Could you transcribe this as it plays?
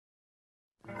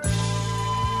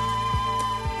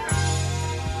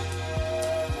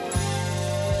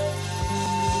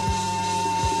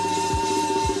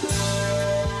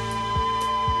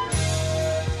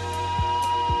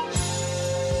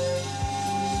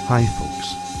Hi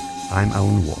folks, I'm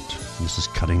Alan Watt, and this is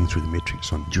Cutting Through the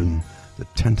Matrix on June the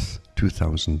 10th,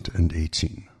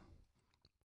 2018.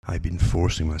 I've been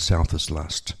forcing myself this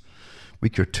last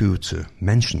week or two to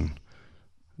mention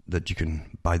that you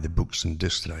can buy the books and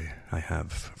discs that I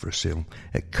have for sale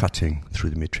at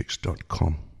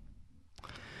cuttingthroughthematrix.com.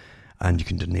 And you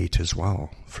can donate as well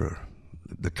for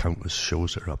the countless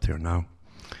shows that are up there now,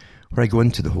 where I go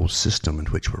into the whole system in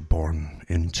which we're born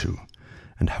into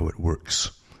and how it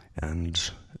works. And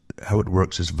how it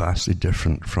works is vastly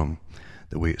different from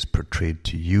the way it's portrayed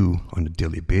to you on a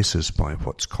daily basis by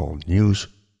what's called news.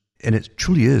 And it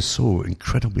truly is so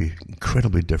incredibly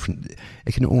different.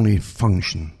 It can only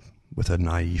function with a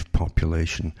naive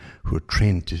population who are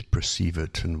trained to perceive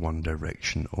it in one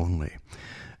direction only.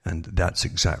 And that's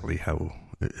exactly how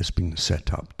it's been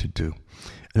set up to do.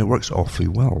 And it works awfully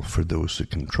well for those who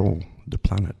control the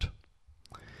planet.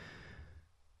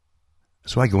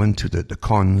 So I go into the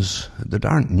cons that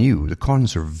aren't new. The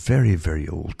cons are very, very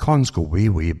old. Cons go way,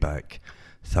 way back,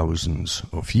 thousands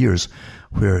of years,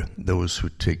 where those who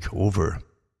take over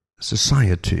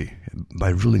society by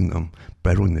ruling them,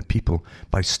 by ruling the people,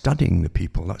 by studying the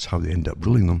people, that's how they end up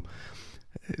ruling them,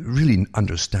 really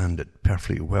understand it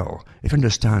perfectly well. If you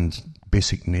understand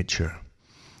basic nature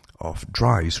of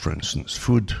drives, for instance,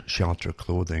 food, shelter,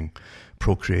 clothing,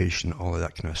 procreation, all of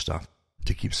that kind of stuff,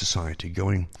 to keep society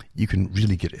going, you can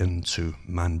really get into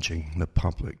managing the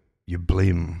public. You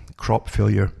blame crop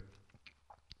failure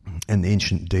in the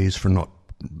ancient days for not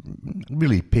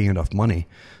really paying enough money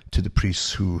to the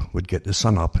priests who would get the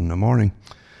sun up in the morning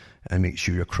and make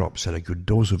sure your crops had a good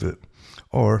dose of it.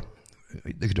 Or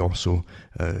they could also,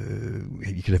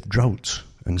 you could have droughts,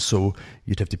 and so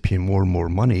you'd have to pay more and more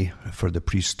money for the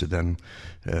priests to then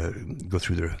go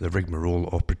through the rigmarole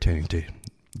of pretending to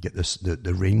get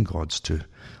the rain gods to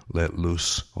let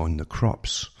loose on the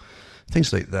crops.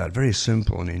 Things like that, very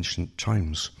simple in ancient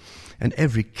times. And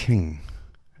every king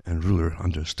and ruler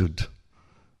understood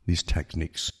these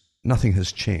techniques. Nothing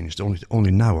has changed.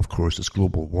 Only now, of course, it's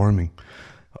global warming.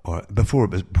 Before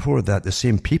that, the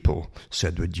same people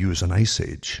said we'd use an ice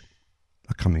age,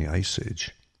 a coming ice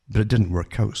age. But it didn't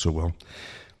work out so well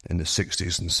in the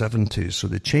 60s and 70s. So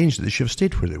they changed it. They should have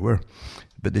stayed where they were.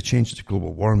 But they changed it to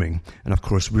global warming, and of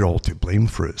course we're all to blame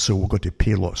for it. So we've got to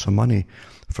pay lots of money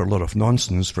for a lot of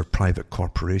nonsense for private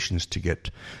corporations to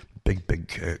get big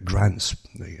grants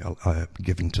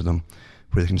given to them,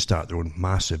 where they can start their own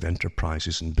massive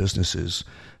enterprises and businesses,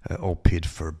 all paid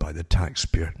for by the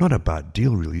taxpayer. Not a bad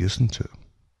deal, really, isn't it?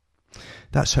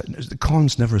 That's how, the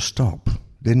cons never stop.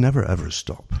 They never ever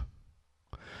stop.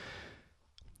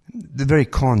 The very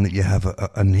con that you have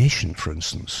a nation, for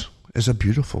instance, is a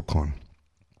beautiful con.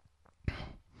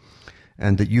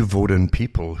 And that you vote in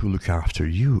people who look after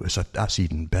you, that's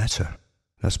even better.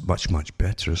 That's much, much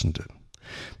better, isn't it?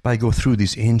 But I go through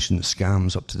these ancient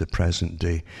scams up to the present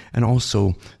day, and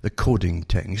also the coding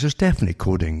techniques. There's definitely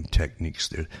coding techniques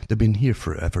there. They've been here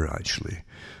forever, actually,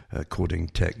 coding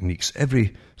techniques.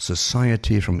 Every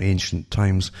society from ancient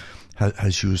times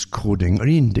has used coding, or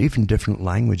even different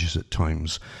languages at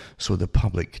times, so the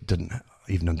public didn't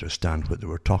even understand what they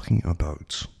were talking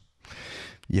about.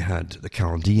 You had the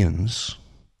Chaldeans,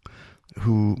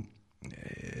 who,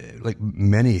 like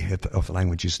many of the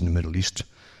languages in the Middle East,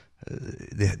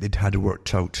 they'd had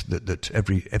worked out that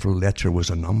every letter was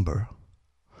a number.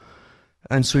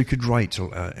 And so you could write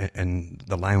in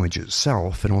the language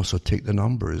itself and also take the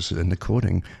numbers in the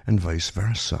coding and vice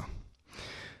versa.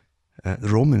 The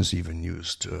Romans even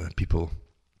used people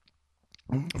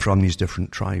from these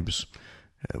different tribes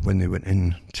when they went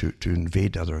in to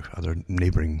invade other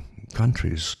neighboring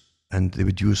countries, and they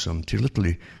would use them to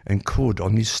literally encode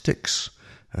on these sticks.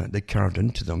 They carved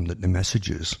into them the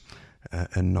messages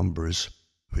and numbers,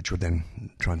 which were then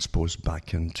transposed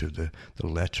back into the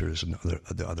letters and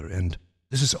at the other end.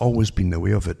 This has always been the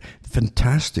way of it.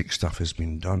 Fantastic stuff has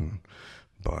been done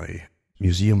by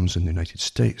museums in the United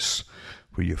States,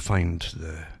 where you find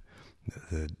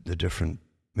the different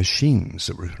machines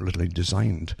that were literally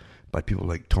designed by people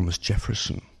like Thomas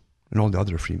Jefferson and all the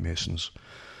other Freemasons.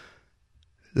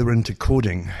 They were into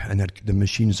coding and had the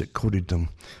machines that coded them,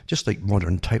 just like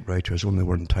modern typewriters, only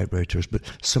weren't typewriters, but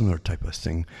similar type of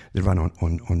thing. They ran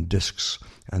on discs,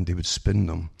 and they would spin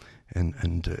them and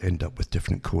end up with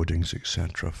different codings,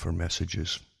 etc., for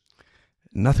messages.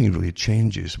 Nothing really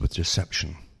changes with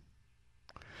deception.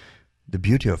 The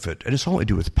beauty of it, and it's all to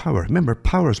do with power. Remember,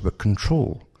 power is about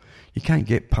control. You can't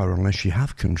get power unless you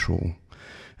have control.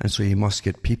 And so you must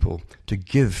get people to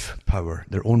give power,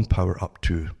 their own power, up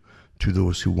to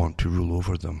those who want to rule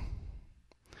over them.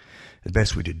 The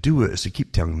best way to do it is to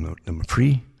keep telling them they're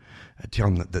free,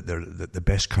 telling them that they're the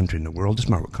best country in the world,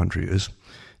 doesn't matter what country it is.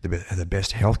 They have the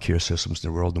best healthcare systems in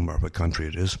the world, no matter what country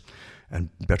it is. And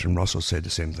Bertrand Russell said the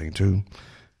same thing too.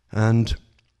 And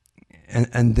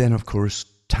then, of course,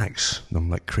 tax them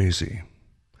like crazy.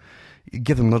 You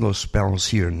give them little spells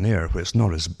here and there where it's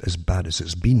not as bad as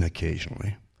it's been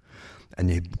occasionally. And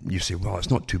you say, well, it's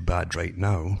not too bad right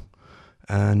now.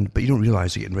 But you don't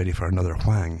realize you're getting ready for another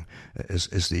whang as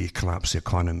the collapse of the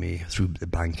economy through the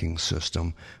banking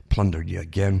system plundered you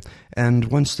again. And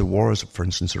once the wars, for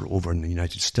instance, are over in the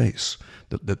United States,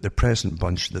 the present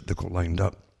bunch that they got lined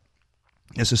up,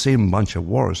 it's the same bunch of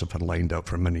wars have had lined up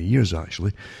for many years,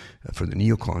 actually, for the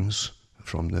neocons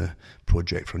from the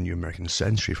Project for a New American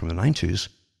Century from the 90s.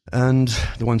 And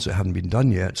the ones that haven't been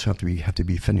done yet have to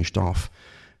be finished off.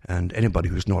 And anybody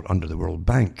who's not under the World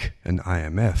Bank and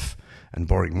IMF and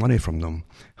borrowing money from them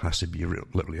has to be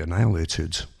literally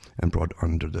annihilated and brought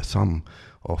under the thumb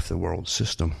of the world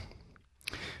system.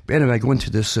 But anyway, I go into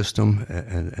this system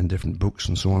and different books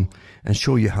and so on and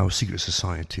show you how secret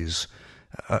societies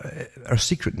are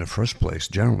secret in the first place,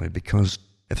 generally, because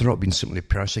if they're not being simply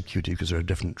persecuted because they're a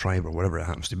different tribe or whatever it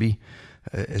happens to be,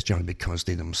 it's generally because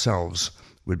they themselves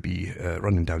would be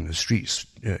running down the streets,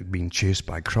 being chased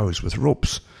by crowds with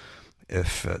ropes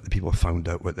if the people found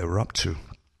out what they were up to.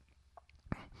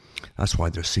 That's why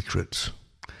they're secret.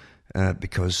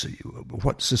 Because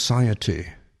what society,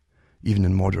 even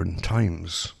in modern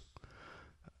times,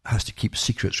 has to keep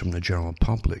secrets from the general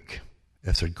public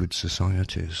if they're good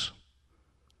societies?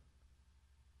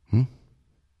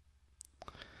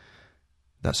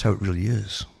 That's how it really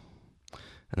is.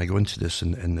 And I go into this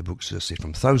in the books, as I say,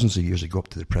 from thousands of years ago up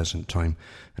to the present time,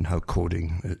 and how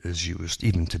coding is used,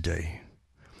 even today.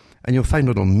 And you'll find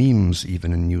little memes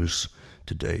even in use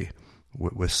today,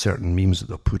 with certain memes that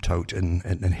they'll put out in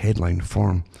headline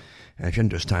form. And if you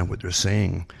understand what they're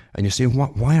saying, and you say,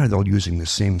 why are they all using the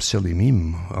same silly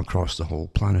meme across the whole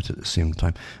planet at the same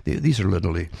time? These are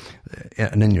literally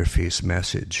an in-your-face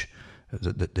message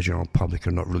that the general public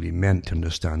are not really meant to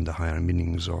understand the higher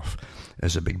meanings of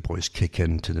as the big boys kick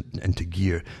into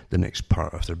gear the next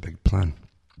part of their big plan.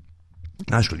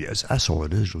 That's all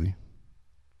it is, really.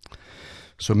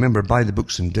 So remember, buy the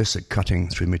books and discs at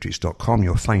cuttingthroughmatrix.com.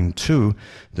 You'll find, too,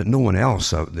 that no one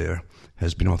else out there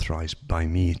has been authorized by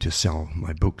me to sell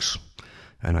my books.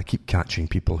 And I keep catching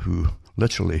people who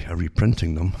literally are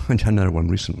reprinting them. I had another one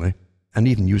recently, and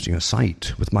even using a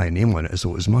site with my name on it as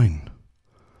though it was mine.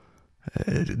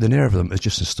 The nerve of them is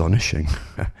just astonishing.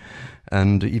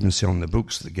 And even selling the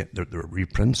books that they're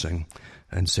reprinting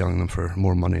and selling them for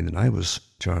more money than I was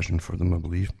charging for them, I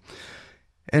believe.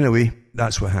 Anyway,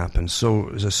 that's what happens. So,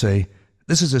 as I say,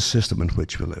 this is a system in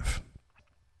which we live.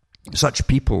 Such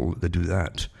people that do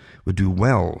that would do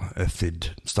well if they'd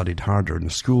studied harder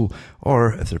in school,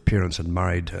 or if their parents had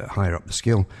married higher up the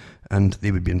scale, and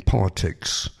they would be in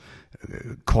politics,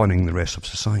 conning the rest of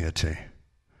society.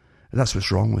 That's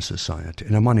what's wrong with society.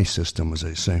 And a money system, as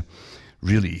I say,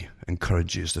 really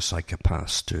encourages the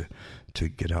psychopaths to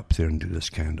get up there and do this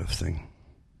kind of thing.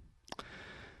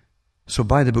 So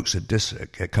buy the books at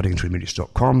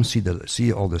cuttingthroughmatrix.com.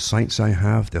 See all the sites I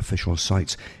have, the official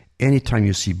sites. Anytime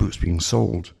you see books being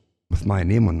sold with my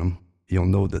name on them, you'll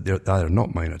know that they're either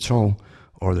not mine at all,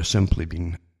 or they're simply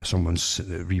someone's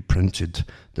reprinted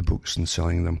the books and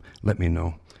selling them. Let me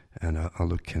know, and I'll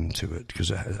look into it,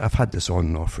 because I've had this on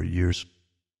and off for years.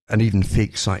 And even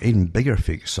even bigger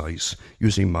fake sites,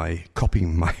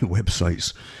 copying my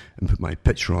websites and put my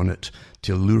picture on it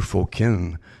to lure folk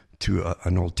in to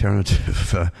an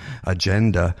alternative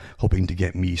agenda, hoping to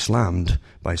get me slammed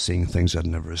by saying things I'd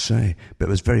never say. But it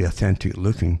was very authentic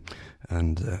looking,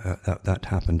 and that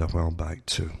happened a while back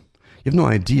too. You have no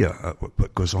idea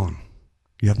what goes on.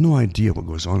 You have no idea what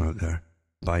goes on out there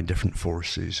by different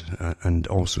forces and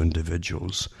also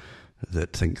individuals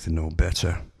that think they know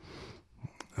better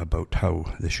about how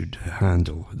they should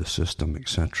handle the system,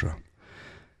 etc.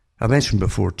 I mentioned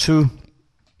before too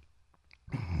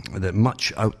that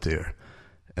much out there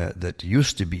that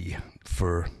used to be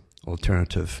for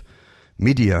alternative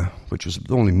media, which was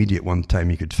the only media at one time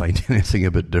you could find anything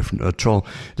a bit different at all.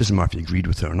 It doesn't matter if you agreed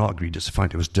with it or not agreed, it's the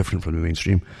fact it was different from the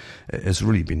mainstream. It's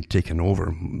really been taken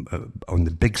over on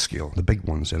the big scale, the big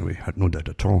ones anyway, had no doubt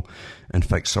at all. In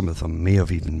fact, some of them may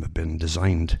have even been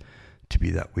designed to be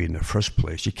that way in the first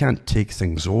place. You can't take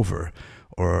things over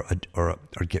or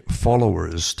get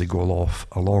followers to go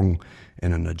along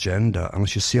in an agenda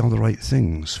unless you say all the right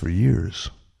things for years.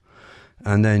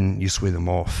 And then you sway them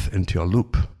off into a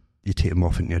loop you take them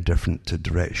off in a different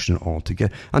direction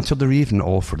altogether, until they're even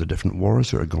all for the different wars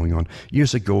that are going on.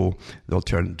 Years ago, the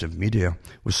alternative media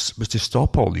was to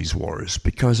stop all these wars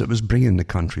because it was bringing the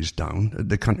countries down,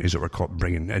 the countries that were caught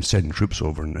bringing and sending troops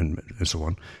over and so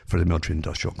on for the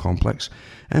military-industrial complex,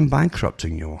 and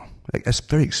bankrupting you all. It's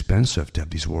very expensive to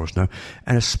have these wars now,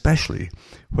 and especially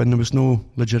when there was no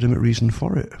legitimate reason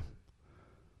for it.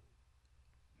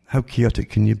 How chaotic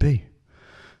can you be?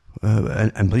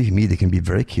 And believe me, they can be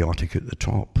very chaotic at the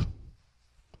top.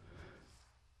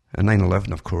 And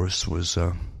 9/11, of course, was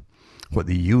what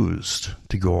they used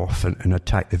to go off and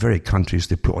attack the very countries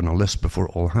they put on a list before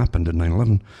it all happened in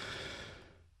 9/11.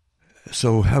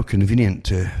 So how convenient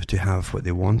to have what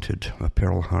they wanted, a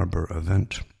Pearl Harbor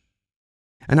event.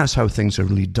 And that's how things are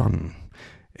really done.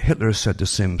 Hitler said the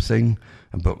same thing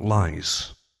about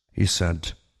lies. He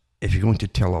said, if you're going to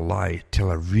tell a lie,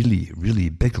 tell a really, really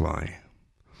big lie.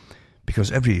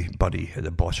 Because everybody at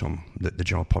the bottom, the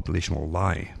general population will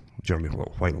lie, generally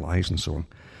white lies and so on.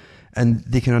 And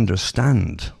they can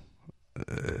understand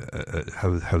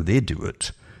how they do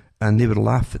it, and they would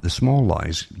laugh at the small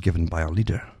lies given by a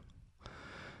leader.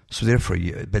 So therefore,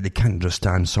 but they can't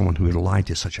understand someone who would lie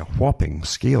to such a whopping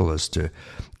scale as to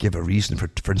give a reason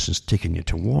for instance, taking you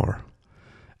to war.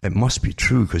 It must be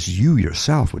true, because you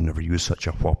yourself would never use such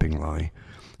a whopping lie.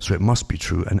 So it must be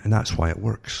true, and that's why it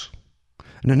works.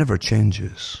 And it never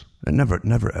changes. It never,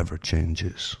 ever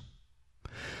changes.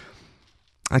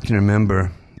 I can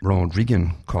remember Ronald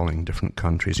Reagan calling different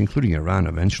countries, including Iran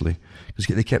eventually,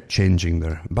 because they kept changing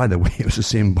their... By the way, it was the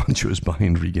same bunch who was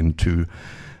behind Reagan too.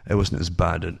 It wasn't as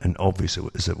bad and obvious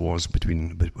as it was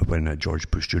when George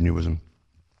Bush Jr. was in.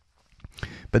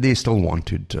 But they still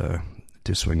wanted to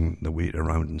swing the weight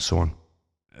around and so on.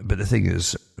 But the thing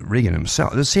is, Reagan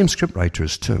himself, the same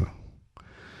scriptwriters too,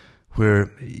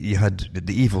 where you had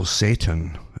the evil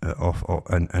Satan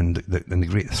and the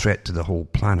great threat to the whole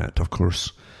planet, of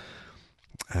course,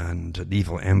 and the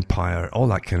evil empire, all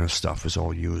that kind of stuff was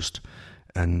all used,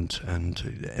 and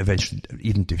eventually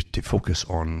even to focus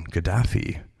on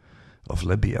Gaddafi of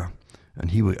Libya, and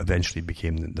he eventually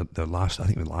became the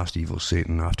last evil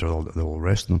Satan after all the whole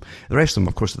rest of them. The rest of them,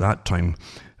 of course, at that time,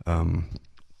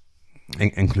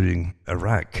 including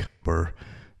Iraq, were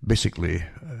basically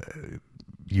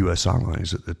U.S.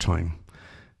 allies at the time,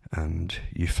 and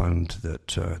you found that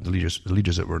the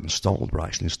leaders that were installed were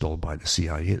actually installed by the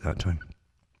CIA at that time.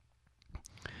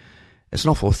 It's an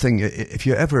awful thing. If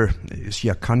you ever see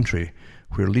a country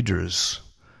where leaders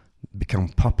become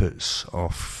puppets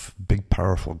of big,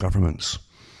 powerful governments,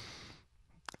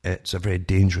 it's a very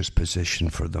dangerous position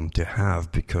for them to have,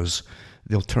 because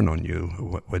they'll turn on you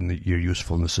when your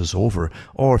usefulness is over,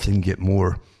 or if they can get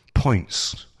more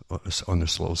points on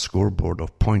this little scoreboard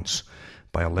of points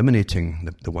by eliminating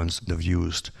the ones that they've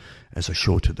used as a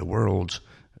show to the world,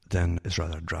 then it's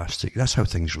rather drastic. That's how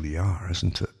things really are,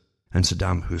 isn't it? And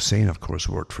Saddam Hussein, of course,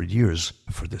 worked for years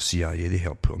for the CIA. They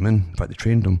helped put him in. In fact, they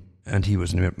trained him. And he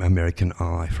was an American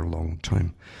ally for a long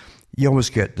time. You always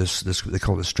get this they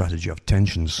call it strategy of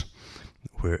tensions,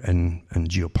 where in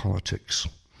geopolitics,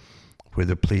 where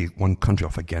they play one country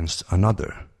off against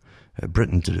another.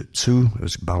 Britain did it too. It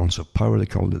was balance of power, they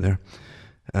called it there.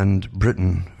 And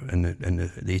Britain in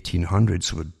the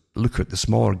 1800s would look at the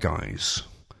smaller guys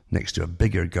next to a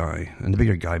bigger guy, and the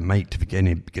bigger guy might, if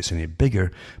it gets any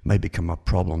bigger, might become a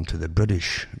problem to the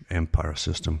British empire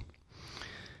system.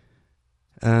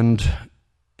 And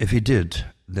if he did,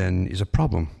 then he's a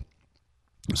problem.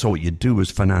 So what you do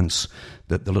is finance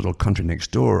the little country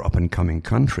next door, up-and-coming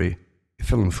country,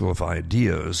 fill them full of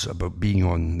ideas about being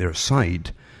on their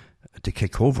side to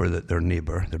kick over their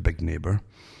neighbour, their big neighbour,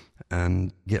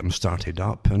 and get them started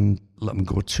up and let them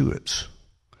go to it.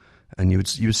 And you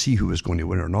would see who was going to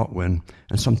win or not win,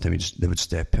 and sometimes they would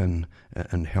step in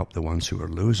and help the ones who were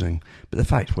losing. But the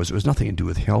fact was, it was nothing to do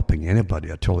with helping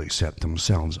anybody at all except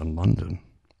themselves in London,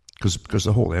 because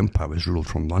the whole empire was ruled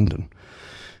from London.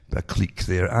 A clique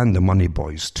there, and the money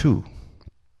boys too,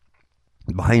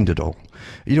 behind it all.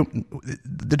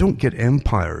 They don't get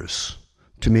empires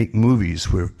to make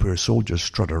movies where soldiers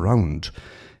strut around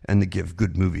and they give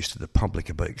good movies to the public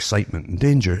about excitement and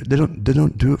danger. They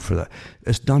don't do it for that.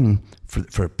 It's done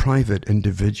for private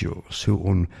individuals who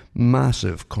own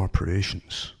massive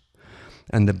corporations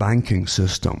and the banking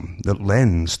system that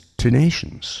lends to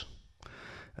nations.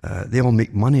 They all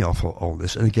make money off all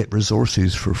this, and they get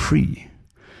resources for free.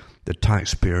 The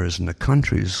taxpayers in the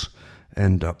countries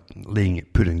end up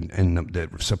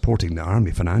supporting the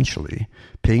army financially,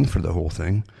 paying for the whole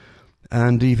thing,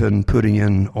 and even putting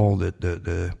in all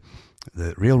the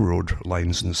railroad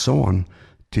lines and so on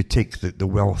to take the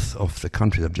wealth of the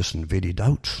country they've just invaded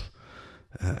out.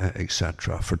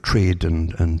 etc., for trade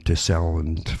and to sell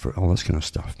and for all this kind of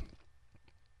stuff.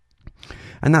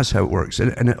 And that's how it works,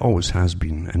 and it always has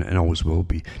been, and it always will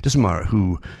be. It doesn't matter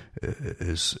who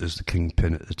is the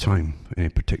kingpin at the time, in a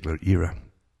particular era.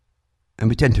 And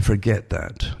we tend to forget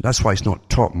that. That's why it's not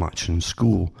taught much in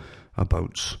school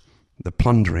about the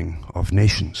plundering of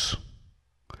nations.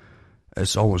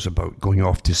 It's always about going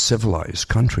off to civilized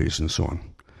countries and so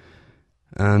on.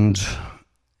 And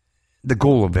the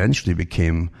goal eventually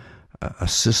became a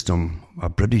system, a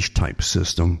British-type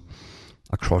system,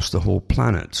 across the whole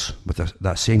planet, with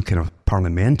that same kind of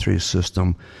parliamentary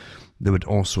system. They would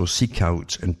also seek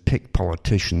out and pick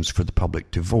politicians for the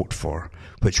public to vote for,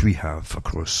 which we have, of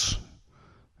course,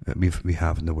 we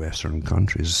have in the Western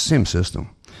countries. It's the same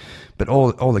system. But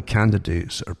all the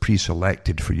candidates are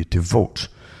pre-selected for you to vote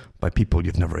by people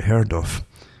you've never heard of.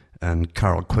 And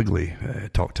Carroll Quigley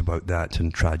talked about that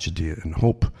in Tragedy and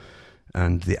Hope,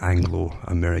 and the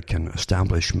Anglo-American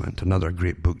Establishment, another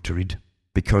great book to read,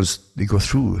 because they go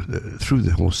through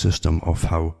the whole system of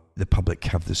how the public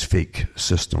have this fake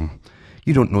system.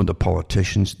 You don't know the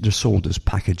politicians. They're sold as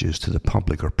packages to the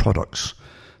public, or products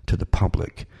to the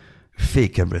public.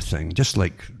 Fake everything, just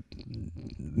like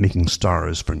making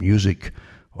stars for music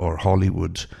or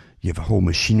Hollywood. You have a whole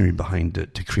machinery behind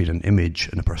it to create an image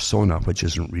and a persona which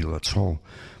isn't real at all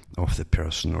of the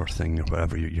person or thing or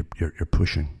whatever you're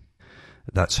pushing.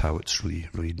 That's how it's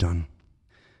really done.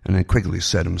 And then Quigley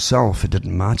said himself it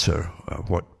didn't matter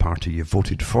what party you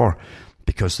voted for,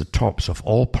 because the tops of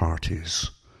all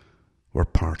parties were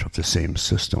part of the same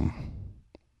system.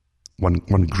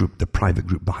 One group, the private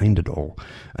group behind it all,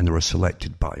 and they were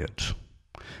selected by it.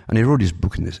 And he wrote his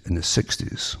book in the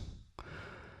 60s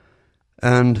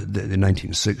and the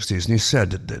 1960s, and he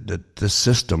said that the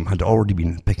system had already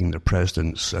been picking the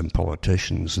presidents and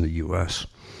politicians in the US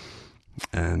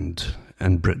and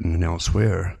Britain and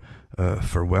elsewhere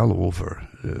for well over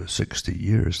 60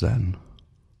 years then.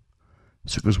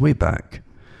 So it goes way back.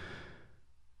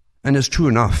 And it's true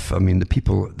enough. I mean, the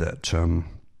people that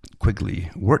Quigley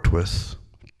worked with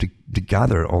to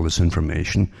gather all this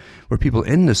information were people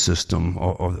in the system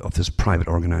of this private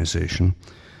organization,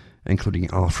 including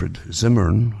Alfred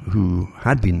Zimmern, who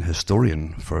had been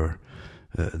historian for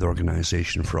the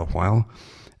organization for a while,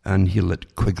 and he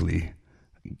let Quigley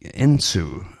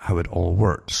into how it all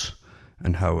works.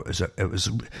 And how it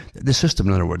was the system,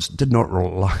 in other words, did not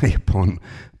rely upon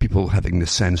people having the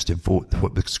sense to vote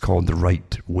what was called the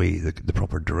right way, the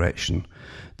proper direction.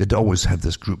 They'd always have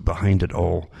this group behind it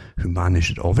all who managed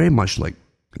it all, very much like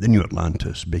the New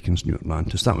Atlantis, Bacon's New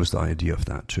Atlantis. That was the idea of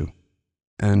that too.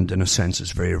 And in a sense, it's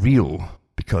very real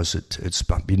because it's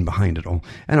been behind it all.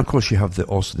 And of course, you have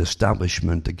also the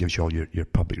establishment that gives you all your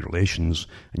public relations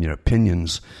and your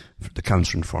opinions, the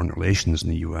Council on Foreign Relations in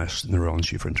the US and the Royal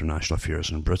Institute for International Affairs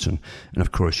in Britain. And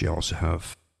of course, you also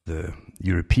have the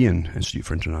European Institute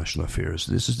for International Affairs.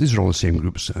 These are all the same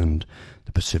groups, and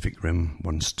the Pacific Rim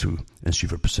ones too,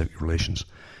 Institute for Pacific Relations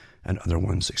and other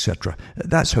ones, etc.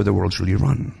 That's how the world's really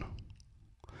run.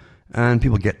 And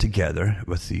people get together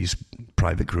with these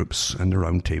private groups and the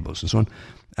round tables and so on,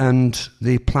 and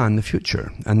they plan the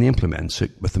future, and they implement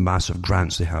it with the massive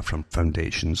grants they have from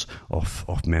foundations of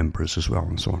members as well,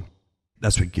 and so on.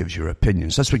 That's what gives your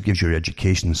opinions. That's what gives your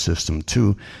education system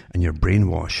too, and your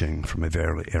brainwashing from a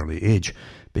very early age.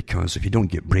 Because if you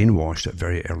don't get brainwashed at a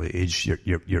very early age,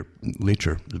 your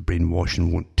later the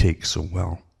brainwashing won't take so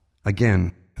well.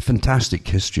 Again, a fantastic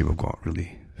history we've got,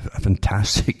 really. A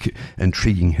fantastic,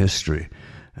 intriguing history,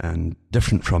 and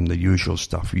different from the usual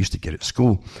stuff we used to get at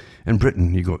school. In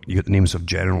Britain, you got the names of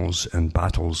generals and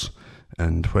battles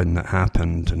and when that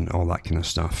happened and all that kind of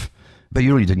stuff. But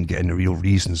you really didn't get any real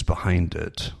reasons behind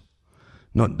it.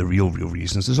 Not the real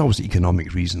reasons. There's always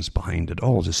economic reasons behind it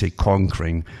all, to say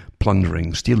conquering,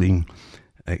 plundering, stealing,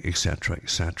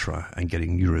 etc., and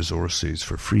getting new resources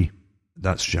for free.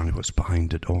 That's generally what's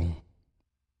behind it all.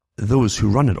 Those who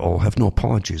run it all have no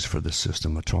apologies for this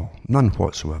system at all. None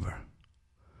whatsoever.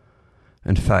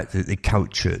 In fact, they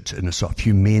couch it in a sort of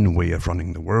humane way of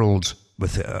running the world,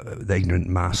 with the ignorant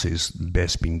masses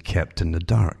best being kept in the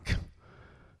dark.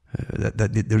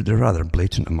 They're rather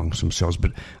blatant amongst themselves.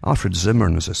 But Alfred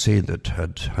Zimmern, as I say, that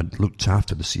had looked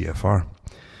after the CFR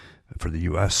for the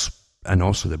US, and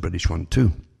also the British one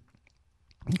too,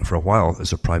 for a while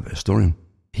as a private historian.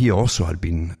 He also had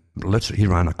been, he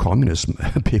ran a communist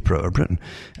paper out of Britain.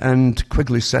 And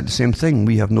Quigley said the same thing.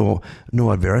 We have no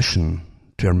aversion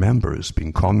to our members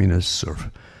being communists or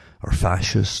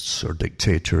fascists or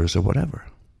dictators or whatever.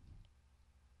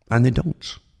 And they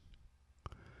don't.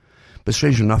 But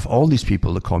strangely enough, all these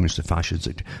people, the communists, the fascists,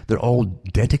 they're all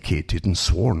dedicated and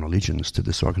sworn allegiance to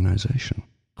this organization.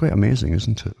 Quite amazing,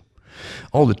 isn't it?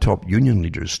 All the top union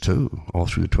leaders too, all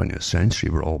through the 20th century,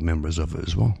 were all members of it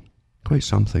as well. Quite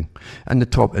something. And the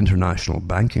top international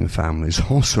banking families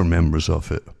also are members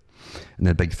of it. And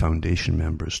they're big foundation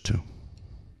members too.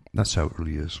 That's how it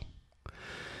really is.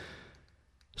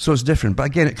 So it's different. But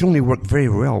again, it can only work very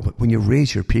well when you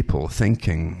raise your people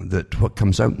thinking that what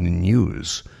comes out in the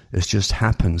news is just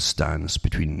happenstance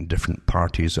between different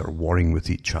parties that are warring with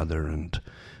each other and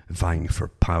vying for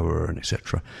power and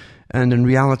etc. And in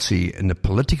reality, in the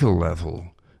political level,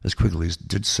 as Quigley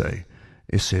did say,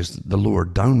 it says the lower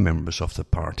down members of the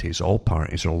parties, all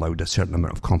parties, are allowed a certain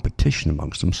amount of competition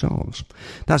amongst themselves.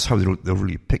 That's how they'll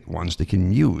really pick ones they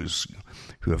can use,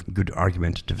 who have good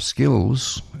argumentative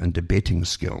skills and debating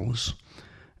skills,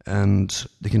 and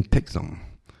they can pick them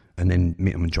and then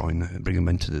make them bring them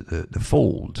into the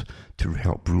fold to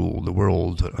help rule the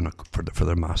world for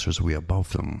their masters way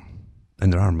above them.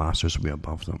 And there are masters way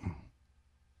above them.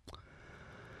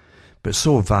 But it's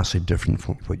so vastly different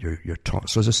from what you're taught.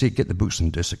 So as I say, get the books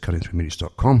and discs at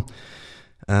cuttingthroughmedia.com,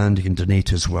 and you can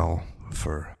donate as well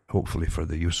hopefully for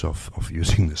the use of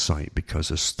using the site, because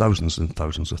there's thousands and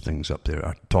thousands of things up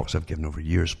there, talks I've given over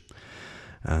years,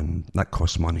 and that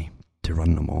costs money to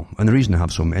run them all. And the reason I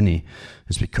have so many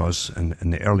is because in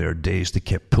the earlier days they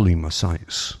kept pulling my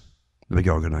sites, the big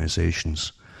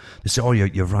organizations. They say, oh,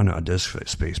 you've run out of disk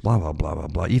space, blah, blah, blah, blah,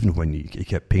 blah. Even when you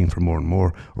kept paying for more and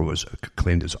more, or it was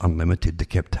claimed it's unlimited, they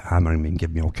kept hammering me and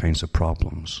giving me all kinds of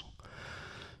problems.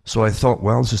 So I thought,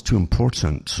 well, this is too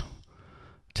important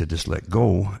to just let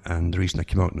go. And the reason I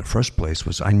came out in the first place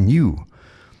was I knew,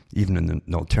 even in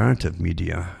the alternative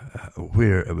media,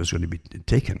 where it was going to be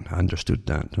taken. I understood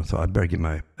that. I thought I'd better get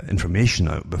my information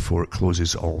out before it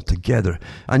closes altogether.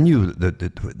 I knew that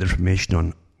the information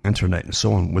on internet and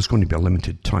so on was going to be a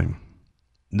limited time.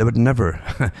 They would never,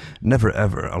 never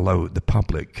ever allow the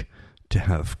public to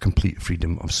have complete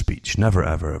freedom of speech. Never,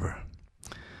 ever, ever.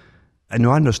 And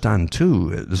I understand too,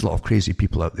 there's a lot of crazy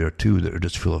people out there too that are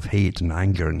just full of hate and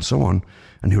anger and so on,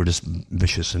 and who are just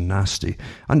vicious and nasty.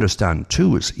 I understand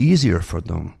too, it's easier for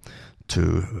them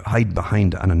to hide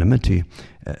behind anonymity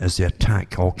as they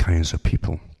attack all kinds of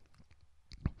people.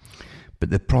 But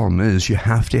the problem is you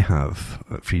have to have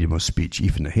freedom of speech,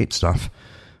 even the hate stuff,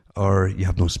 or you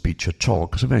have no speech at all,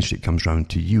 because eventually it comes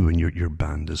round to you and you're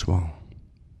banned as well.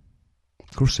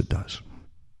 Of course it does.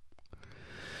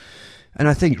 And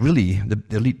I think really the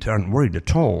elite aren't worried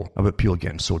at all about people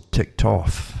getting so ticked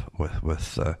off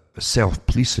with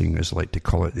self-policing, as I like to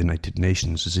call it, the United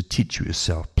Nations, is to teach you to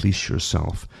self-police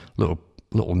yourself, little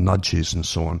nudges and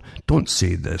so on. Don't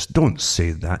say this, don't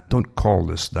say that, don't call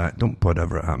this that, don't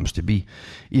whatever it happens to be.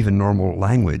 Even normal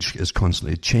language is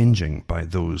constantly changing by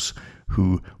those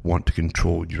who want to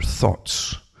control your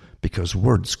thoughts, because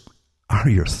words are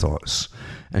your thoughts.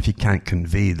 And if you can't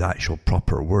convey the actual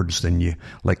proper words, then you,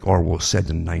 like Orwell said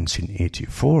in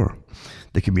 1984,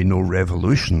 there can be no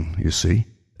revolution, you see,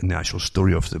 in the actual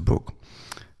story of the book.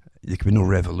 There can be no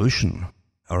revolution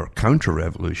or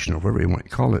counter-revolution, or whatever you want to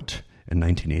call it, in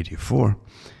 1984,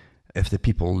 if the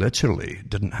people literally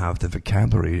didn't have the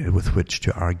vocabulary with which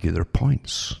to argue their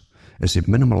points, as they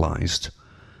minimalized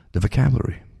the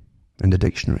vocabulary in the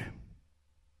dictionary.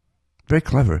 Very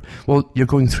clever. Well, you're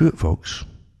going through it, folks.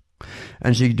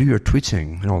 And as you do your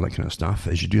tweeting and all that kind of stuff,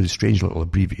 as you do the strange little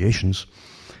abbreviations,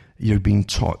 you're being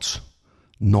taught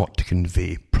not to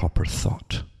convey proper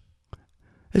thought.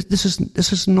 This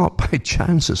is not by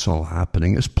chance it's all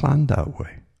happening. It's planned that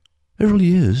way. It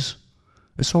really is.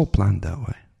 It's all planned that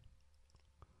way.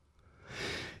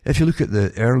 If you look at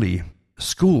the early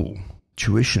school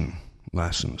tuition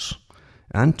lessons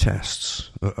and tests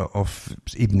of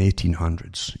even the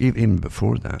 1800s, even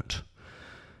before that,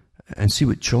 and see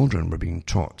what children were being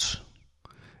taught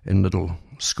in little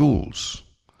schools.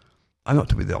 I'm not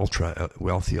talking about the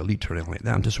ultra-wealthy elite or anything like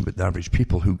that. I'm just talking about the average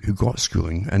people who got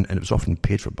schooling, and it was often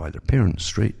paid for by their parents,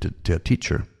 straight to a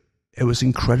teacher. It was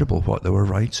incredible what they were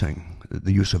writing,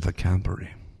 the use of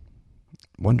vocabulary.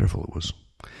 Wonderful it was.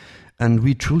 And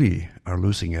we truly are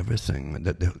losing everything,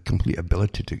 the complete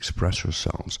ability to express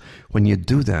ourselves. When you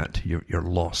do that, you're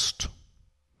lost.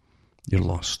 You're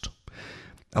lost.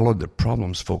 A lot of the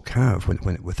problems folk have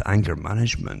with anger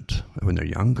management when they're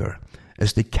younger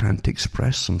is they can't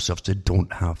express themselves. They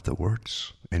don't have the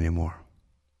words anymore.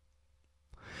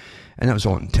 And that was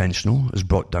all intentional. It was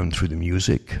brought down through the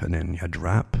music, and then you had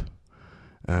rap.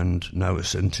 And now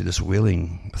it's into this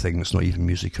wailing thing that's not even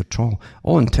music at all.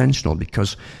 All intentional,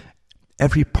 because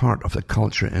every part of the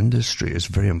culture industry is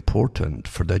very important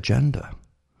for the agenda.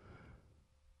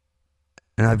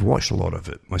 And I've watched a lot of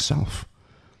it myself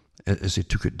as they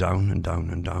took it down and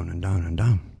down and down and down and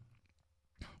down.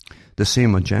 The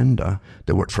same agenda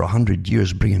that worked for 100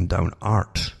 years, bringing down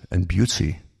art and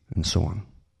beauty and so on,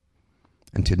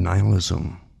 into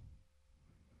nihilism,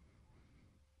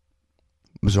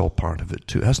 was all part of it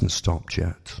too. It hasn't stopped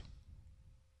yet.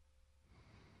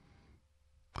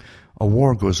 A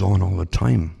war goes on all the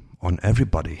time, on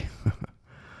everybody.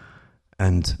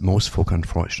 And most folk,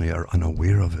 unfortunately, are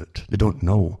unaware of it. They don't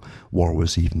know war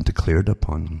was even declared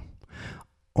upon them,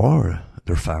 or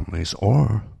their families,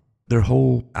 or their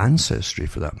whole ancestry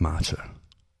for that matter.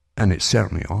 And it's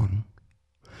certainly on.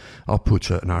 I'll put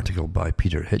an article by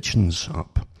Peter Hitchens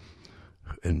up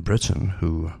in Britain,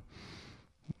 who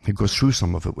goes through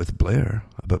some of it with Blair,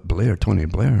 about Blair, Tony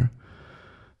Blair,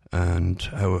 and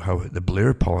how the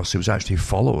Blair policy was actually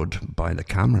followed by the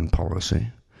Cameron policy,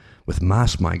 with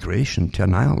mass migration to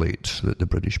annihilate the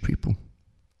British people.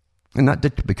 And that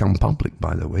did become public,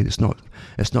 by the way. It's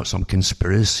not some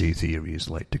conspiracy theories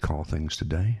like to call things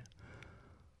today.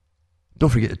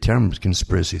 Don't forget the term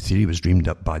conspiracy theory was dreamed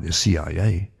up by the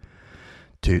CIA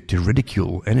to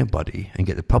ridicule anybody and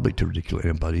get the public to ridicule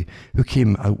anybody who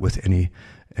came out with any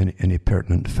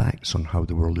pertinent facts on how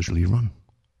the world is really run.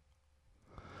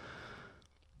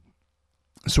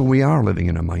 So we are living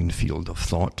in a minefield of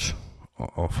thought,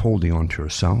 of holding on to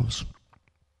ourselves.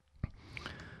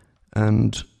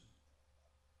 And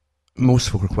most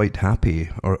folk are quite happy,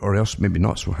 or else maybe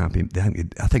not so happy.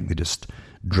 I think they just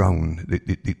drown.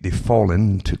 They fall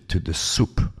into the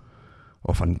soup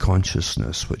of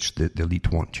unconsciousness which the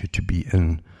elite want you to be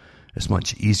in. It's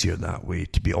much easier that way,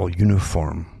 to be all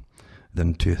uniform,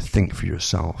 than to think for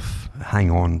yourself,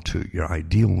 hang on to your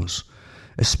ideals,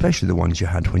 especially the ones you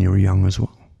had when you were young as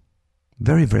well.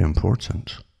 Very, very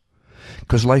important.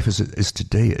 Because life as it is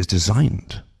today is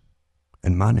designed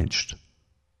and managed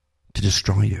to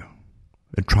destroy you.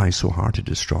 It tries so hard to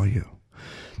destroy you,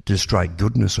 to destroy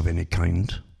goodness of any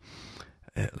kind,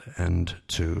 and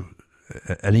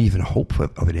even hope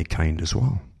of any kind as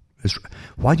well.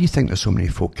 Why do you think there's so many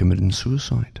folk committing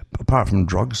suicide? Apart from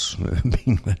drugs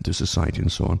being led to society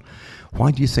and so on,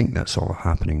 why do you think that's all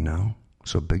happening now,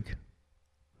 so big?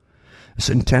 It's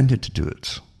intended to do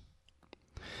it.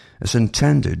 It's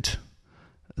intended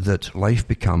that life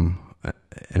become,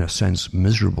 in a sense,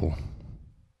 miserable.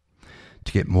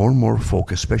 To get more and more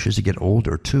folk, especially as they get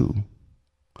older too,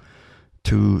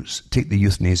 to take the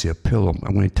euthanasia pill. I'm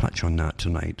going to touch on that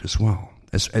tonight as well.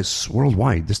 It's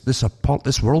worldwide.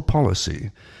 This world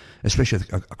policy, especially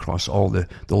across all the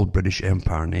old British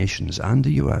Empire nations and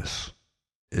the US,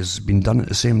 is being done at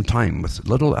the same time with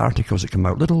little articles that come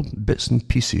out, little bits and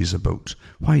pieces about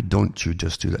why don't you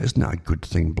just do that? Isn't that a good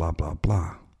thing? Blah, blah,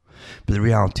 blah. But the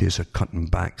reality is they're cutting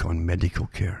back on medical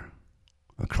care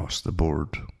across the board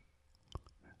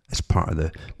as part of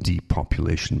the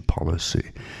depopulation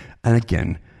policy. And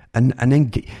again, and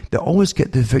then they always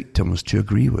get the victims to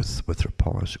agree with their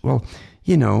policy. Well,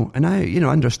 and I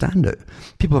understand it.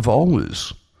 People have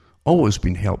always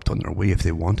been helped on their way if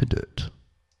they wanted it.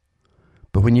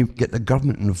 But when you get the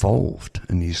government involved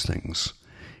in these things,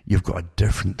 you've got a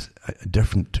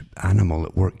different animal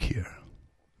at work here.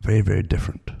 Very, very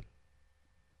different.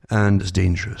 And it's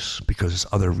dangerous because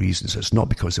it's other reasons. It's not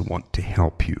because they want to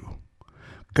help you.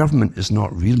 Government is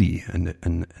not really in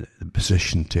the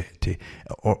position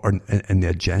or in the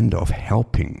agenda of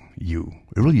helping you.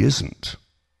 It really isn't.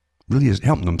 It really is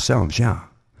helping themselves, yeah.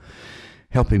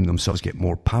 Helping themselves get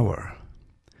more power.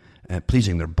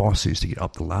 Pleasing their bosses to get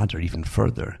up the ladder even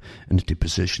further into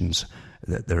positions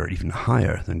that are even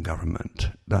higher than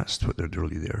government. That's what they're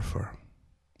really there for.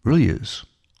 It really is.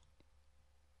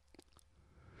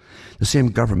 The same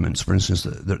governments, for instance,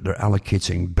 they're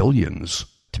allocating billions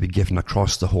to be given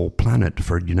across the whole planet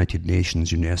for United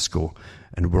Nations, UNESCO,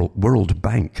 and World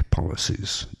Bank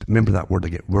policies. Remember that word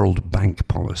again, World Bank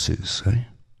policies. Eh?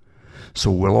 So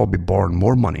we'll all be born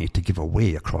more money to give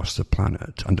away across the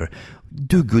planet under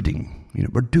do-gooding.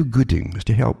 We're do-gooding is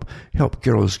to help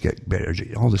girls get better.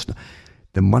 All this.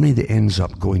 The money that ends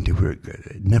up going to where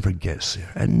it never gets there.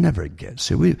 It never gets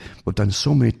there. We've done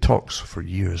so many talks for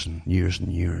years and years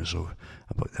and years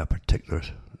about that particular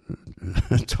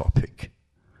topic.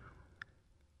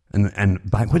 And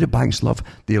what do banks love?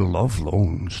 They love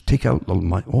loans. Take out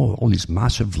all these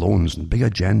massive loans and big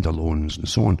agenda loans and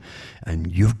so on.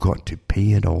 And you've got to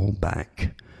pay it all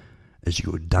back as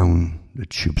you go down the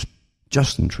tubes.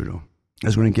 Justin Trudeau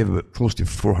is going to give about close to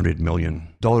 $400 million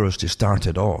to start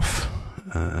it off.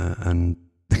 And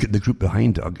the group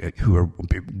behind it, who are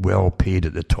well paid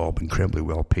at the top, incredibly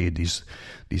well paid, these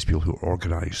people who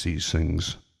organize these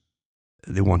things,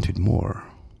 they wanted more.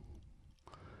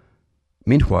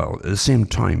 Meanwhile, at the same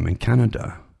time in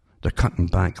Canada, they're cutting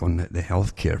back on the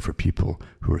health care for people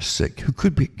who are sick, who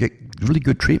could get really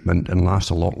good treatment and last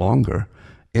a lot longer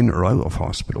in or out of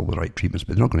hospital with the right treatments,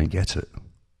 but they're not going to get it.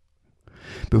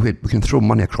 But we can throw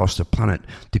money across the planet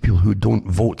to people who don't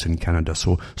vote in Canada,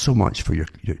 so much for your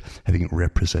having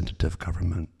representative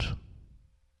government.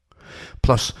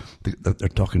 Plus, they're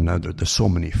talking now that there's so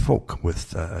many folk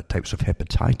with types of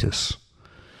hepatitis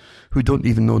who don't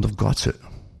even know they've got it.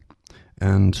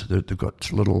 And they've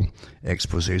got little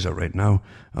exposés out right now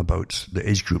about the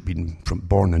age group being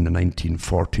born in the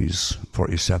 1940s,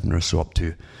 47 or so, up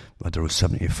to, I don't know,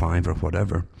 75 or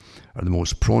whatever, are the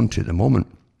most prone to at the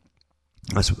moment.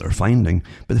 That's what they're finding.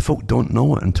 But the folk don't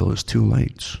know it until it's too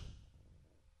late.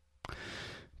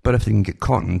 But if they can get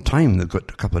caught in time, they've got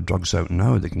a couple of drugs out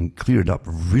now, they can clear it up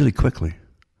really quickly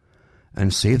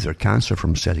and save their cancer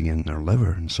from setting in their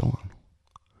liver and so on.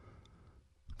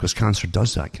 Because cancer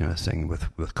does that kind of thing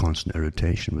with constant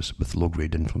irritation, with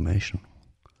low-grade inflammation.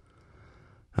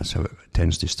 That's how it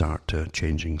tends to start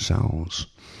changing cells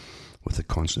with the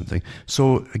constant thing.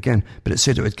 So again, but it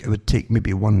said it would take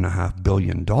maybe $1.5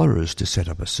 billion to set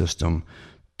up a system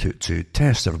to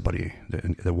test everybody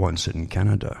that wants it in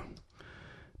Canada.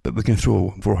 But we can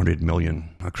throw 400 million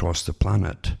across the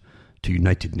planet to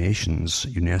United Nations,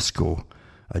 UNESCO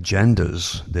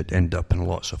agendas that end up in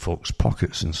lots of folks'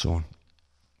 pockets and so on.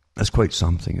 That's quite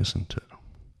something, isn't it?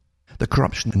 The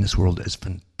corruption in this world is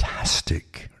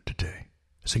fantastic today.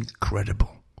 It's incredible.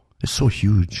 It's so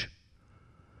huge.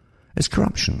 It's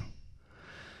corruption.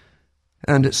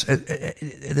 And it's at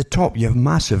the top, you have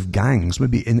massive gangs.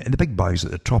 Maybe in the big boys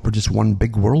at the top are just one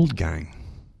big world gang.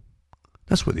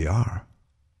 That's what they are.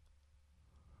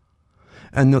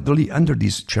 And they're under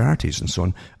these charities and so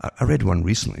on. I read one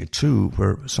recently too,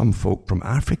 where some folk from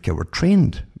Africa were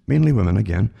trained, mainly women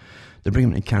again. They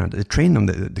bring them to Canada. They train them.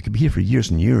 They could be here for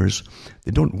years and years. They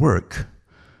don't work,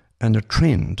 and they're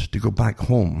trained to go back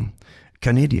home.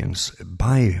 Canadians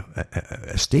buy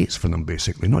estates for them,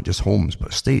 basically, not just homes, but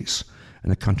estates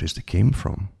in the countries they came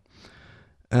from.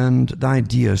 And the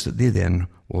idea is that they then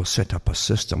will set up a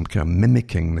system kind of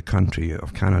mimicking the country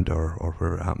of Canada or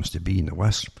where it happens to be in the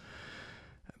West.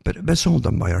 But it's all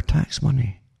done by our tax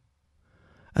money.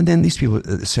 And then these people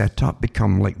that set up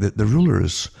become like the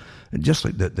rulers, just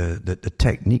like the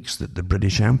techniques that the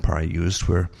British Empire used,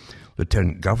 where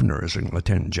lieutenant governors and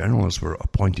lieutenant generals were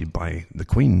appointed by the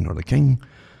Queen or the King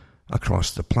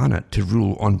across the planet to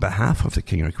rule on behalf of the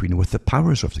King or Queen with the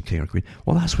powers of the King or Queen.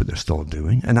 Well, that's what they're still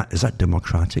doing. And is that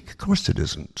democratic? Of course it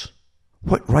isn't.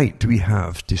 What right do we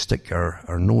have to stick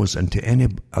our nose into any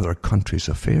other country's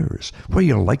affairs? Whether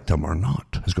you like them or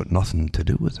not has got nothing to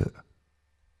do with it.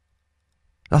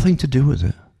 Nothing to do with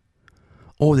it.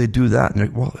 Oh, they do that,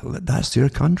 and well, that's their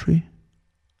country.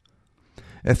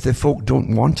 If the folk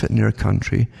don't want it in their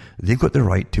country, they've got the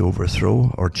right to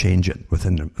overthrow or change it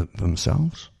within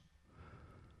themselves.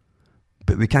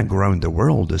 But we can't go around the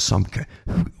world as some.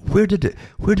 Where did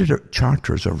our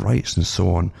charters of rights and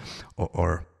so on,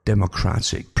 or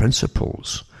democratic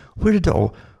principles? Where did it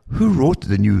all? Who wrote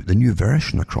the new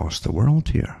version across the world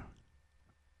here?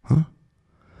 Huh?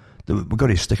 We've got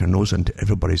to stick our nose into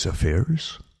everybody's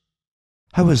affairs.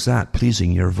 How is that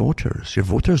pleasing your voters? Your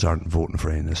voters aren't voting for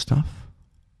any of this stuff.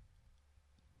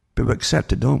 But we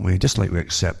accept it, don't we? Just like we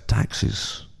accept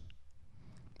taxes.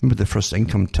 Remember the first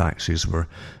income taxes were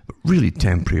really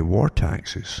temporary war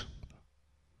taxes.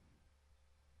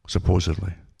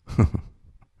 Supposedly.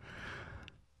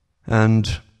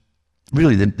 And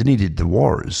really they needed the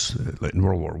wars, like in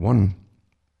World War I,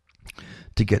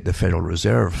 to get the Federal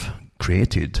Reserve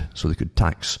created so they could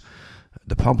tax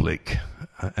the public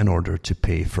in order to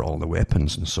pay for all the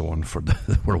weapons and so on for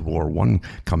the World War I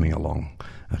coming along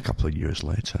a couple of years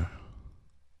later.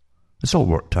 It's all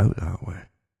worked out that way.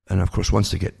 And of course,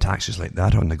 once they get taxes like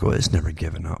that on the go, it's never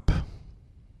given up.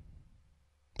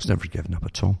 It's never given up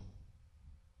at all.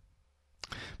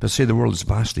 But say the world is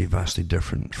vastly, vastly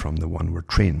different from the one we're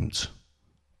trained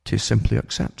to simply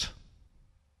accept.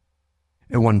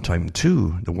 At one time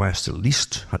too, the West at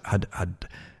least had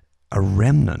a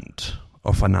remnant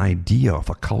of an idea of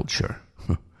a culture,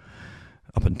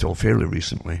 up until fairly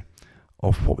recently,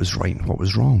 of what was right and what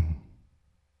was wrong.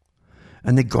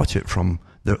 And they got it from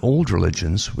the old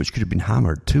religions, which could have been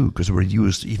hammered too, because they were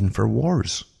used even for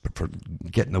wars, for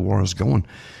getting the wars going.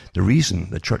 The reason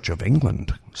the Church of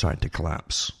England started to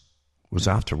collapse was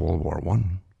after World War I,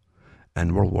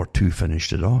 and World War II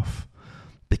finished it off,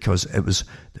 because it was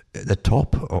the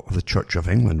top of the Church of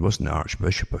England wasn't the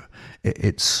Archbishop.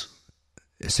 It's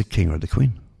the King or the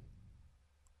Queen.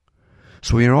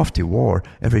 So when you're off to war,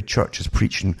 every church is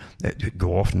preaching,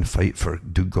 go off and fight for,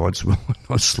 do God's will,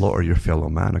 not slaughter your fellow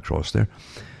man across there.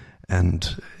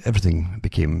 And everything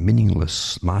became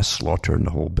meaningless, mass slaughter and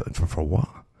the whole bit. For what?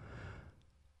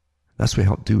 That's what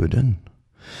helped do it in.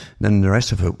 Then the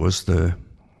rest of it was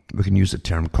we can use the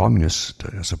term communist,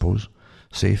 I suppose,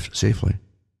 safely.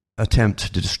 Attempt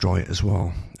to destroy it as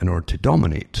well in order to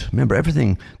dominate. Remember,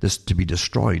 everything that's to be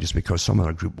destroyed is because some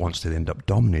other group wants to end up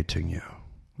dominating you.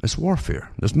 It's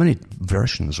warfare. There's many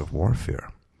versions of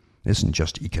warfare. It isn't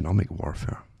just economic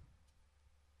warfare.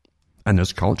 And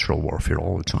there's cultural warfare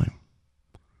all the time.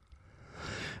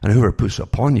 And whoever puts it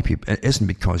upon you people, it isn't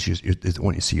because they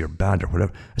want to see you're bad or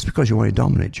whatever. It's because you want to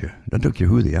dominate you. I don't care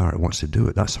who they are, it wants to do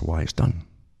it. That's why it's done.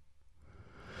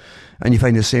 And you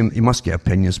find the same, you must get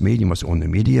opinions made, you must own the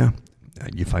media.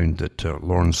 You found that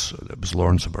Lawrence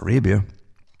of Arabia,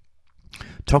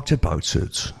 talked about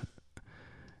it.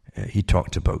 He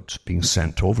talked about being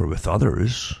sent over with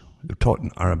others, who taught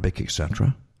in Arabic,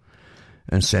 etc.,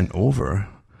 and sent over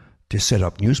to set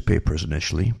up newspapers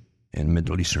initially in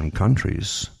Middle Eastern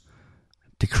countries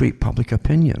to create public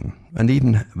opinion. And they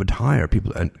even would hire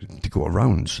people to go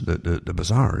around the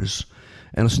bazaars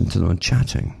and listen to them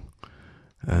chatting.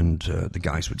 And the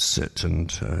guys would sit and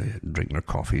drink their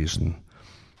coffees and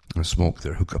smoke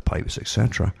their hookah pipes,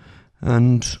 etc.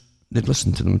 And they'd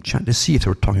listen to them chat to see if they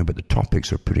were talking about the topics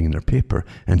they're putting in their paper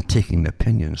and taking the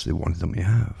opinions they wanted them to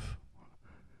have.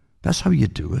 That's how you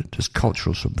do it. It's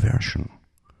cultural subversion.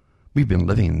 We've been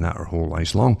living in that our whole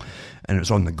lives long, and it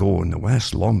was on the go in the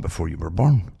West long before you were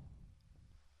born.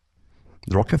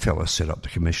 The Rockefellers set up the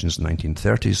commissions in the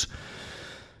 1930s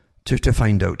to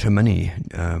find out how many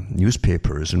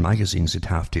newspapers and magazines they'd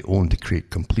have to own to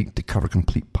cover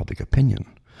complete public opinion.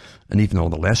 And even all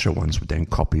the lesser ones would then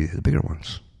copy the bigger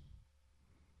ones.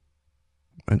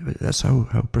 And that's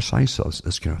how precise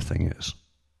this kind of thing is.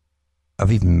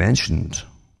 I've even mentioned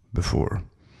before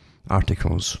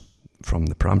articles from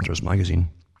the Parameters magazine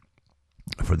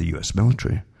for the US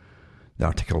military. The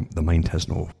article, "The Mind Has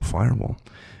No Firewall."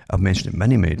 I've mentioned it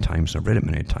many, many times. I've read it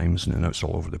many times, and it's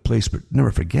all over the place. But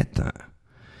never forget that.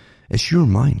 It's your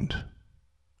mind.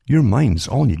 Your mind's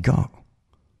all you got.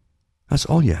 That's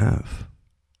all you have.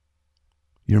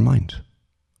 Your mind.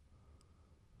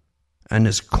 And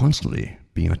it's constantly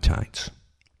being attacked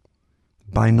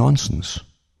by nonsense,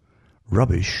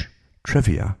 rubbish,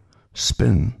 trivia,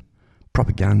 spin,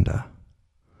 propaganda,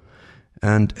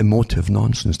 and emotive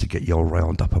nonsense to get you all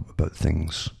riled up about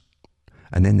things.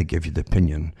 And then they give you the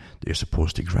opinion that you're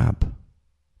supposed to grab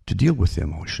to deal with the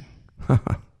emotion.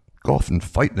 Go off and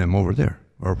fight them over there,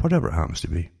 or whatever it happens to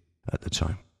be at the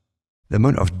time. The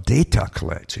amount of data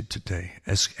collected today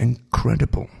is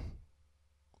incredible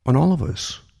on all of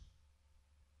us.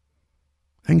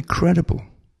 Incredible.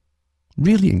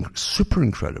 Really super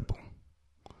incredible.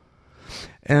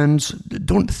 And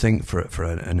don't think for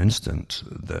an instant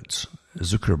that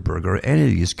Zuckerberg or any of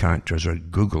these characters or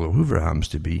Google or whoever it happens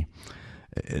to be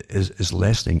is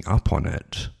lessening up on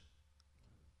it.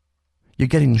 You're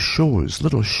getting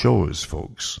little shows,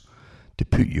 folks, to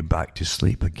put you back to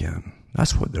sleep again.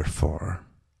 That's what they're for.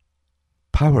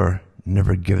 Power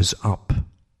never gives up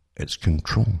its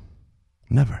control.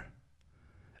 Never.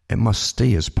 It must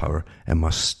stay as power and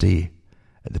must stay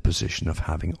at the position of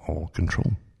having all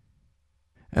control.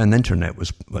 And the internet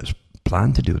was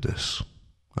planned to do this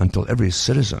until every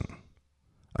citizen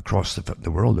across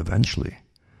the world eventually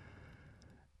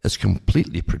is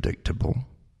completely predictable,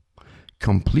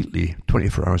 completely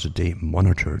 24 hours a day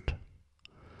monitored,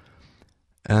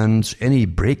 and any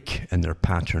break in their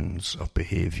patterns of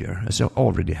behavior, it's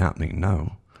already happening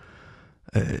now,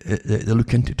 they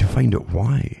look into to find out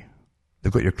why.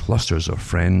 They've got your clusters of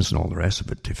friends and all the rest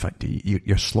of it. In fact,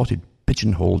 you're slotted,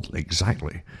 pigeonholed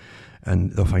exactly,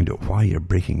 and they'll find out why you're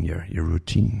breaking your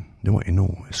routine. They want to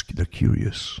know. They're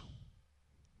curious.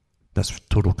 That's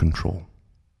total control.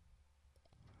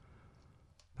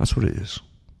 That's what it is.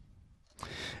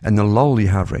 And the lull you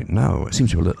have right now, it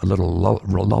seems to be a little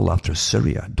lull after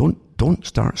Syria. Don't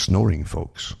start snoring,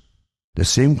 folks. The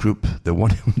same group that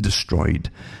wanted them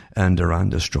destroyed and Iran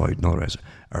destroyed and all the rest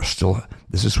are still,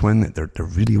 this is when they're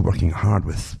really working hard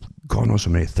with God knows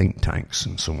how many think tanks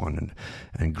and so on,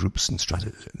 and groups and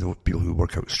people who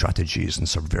work out strategies and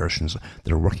subversions.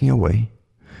 They're working away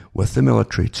with the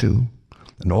military too,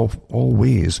 and all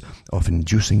ways of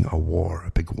inducing a war,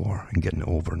 a big war, and getting it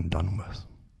over and done with.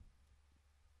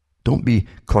 Don't be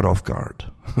caught off guard.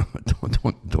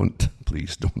 Don't,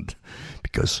 please don't,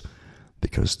 because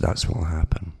that's what will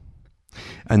happen.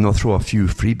 And they'll throw a few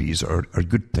freebies or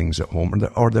good things at home,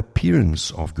 or the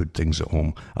appearance of good things at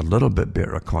home, a little bit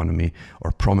better economy,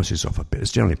 or promises of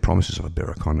it's generally promises of a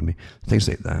better economy, things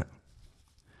like that,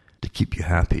 to keep you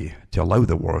happy, to allow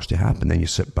the wars to happen. Then you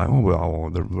sit back, oh,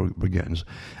 well, we're getting...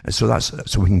 And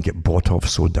so we can get bought off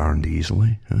so darned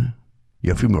easily. Huh? You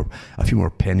have a few more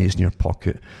pennies in your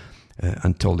pocket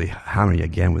until they hammer you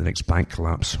again with the next bank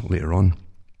collapse later on.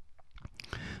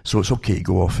 So it's okay to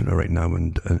go off right now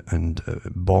and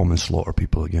bomb and slaughter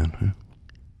people again. Huh?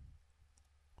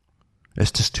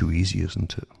 It's just too easy,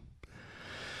 isn't it?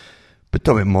 But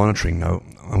talking about monitoring now,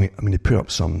 I'm going to put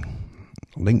up some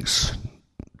links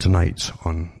tonight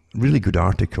on really good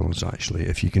articles, actually,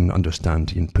 if you can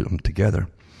understand, you can put them together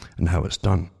and how it's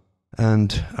done.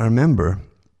 And I remember,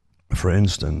 for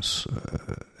instance,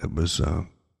 it was...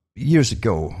 years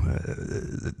ago,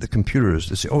 the computers,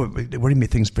 they say, oh, we're going to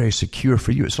make things very secure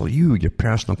for you. It's all you, your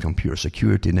personal computer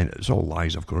security, and then it's all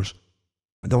lies, of course.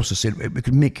 They also said we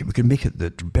could make it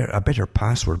a better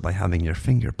password by having your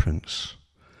fingerprints.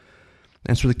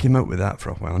 And so they came out with that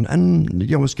for a while. And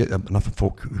you always get enough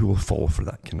folk who will fall for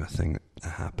that kind of thing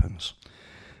that happens.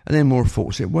 And then more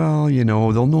folks say, well,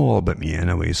 they'll know all about me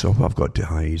anyway, so I've got to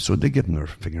hide. So they give them their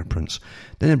fingerprints.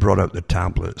 Then they brought out the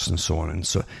tablets and so on.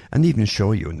 And they even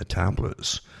show you in the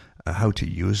tablets how to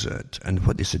use it and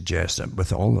what they suggest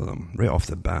with all of them, right off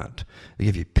the bat. They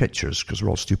give you pictures, because we're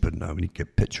all stupid now. You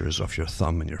get pictures of your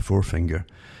thumb and your forefinger,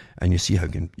 and you see how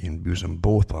you can use them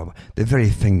both. Blah, blah. The very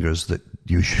fingers that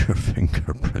use your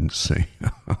fingerprints.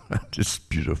 Just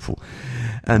beautiful.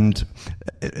 And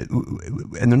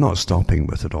they're not stopping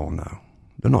with it all now.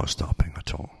 They're not stopping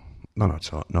at all. Not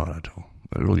at all.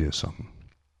 It really is something.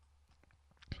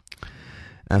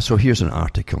 So here's an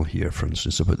article here, for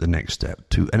instance, about the next step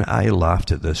too. And I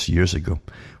laughed at this years ago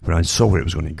when I saw where it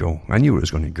was going to go. I knew where it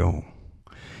was going to go.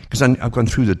 Because I've gone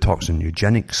through the talks on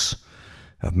eugenics.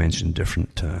 I've mentioned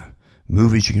different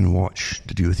movies you can watch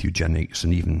to do with eugenics,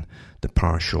 and even the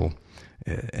partial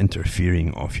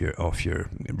interfering of your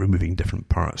removing different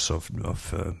parts of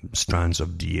strands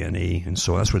of DNA, and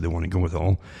so that's where they want to go with it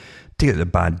all. Take out the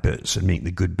bad bits and make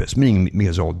the good bits, meaning me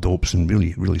as all dopes and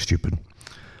really, really stupid,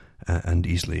 and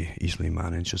easily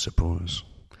managed, I suppose.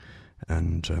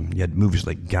 And you had movies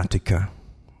like Gattaca,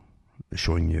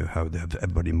 showing you how they have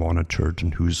everybody monitored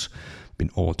and who's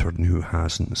been altered and who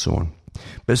hasn't, and so on.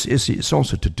 But it's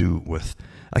also to do with,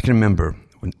 I can remember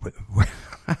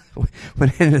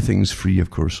when anything's free,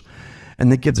 of course,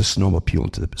 and they give the snob appeal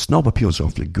to the snob appeal is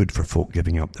awfully good for folk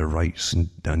giving up their rights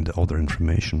and all their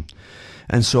information.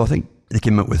 And so I think they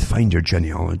came up with Find Your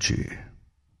Genealogy.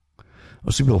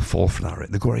 Some people fall for that, right?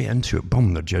 They go right into it,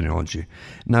 boom, their genealogy.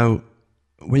 Now,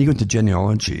 when you go into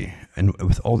genealogy and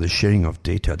with all the sharing of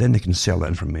data, then they can sell that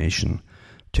information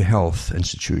to health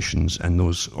institutions and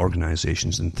those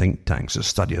organizations and think tanks that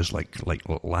study us like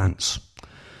little ants,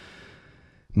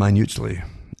 minutely.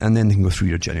 And then they can go through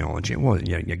your genealogy. Well,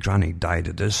 your granny died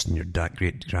of this, and your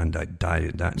great-granddad died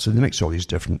of that. So they mix all these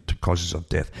different causes of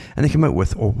death. And they come out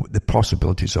with the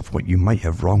possibilities of what you might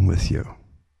have wrong with you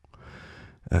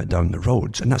down the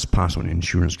roads. And that's passed on to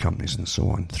insurance companies and so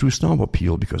on. Through snob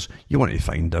appeal, because you want to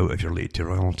find out if you're late to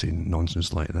royalty and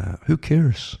nonsense like that. Who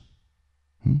cares?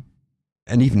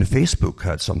 And even Facebook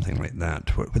had something like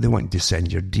that, where they want to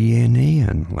send your DNA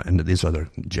in, and these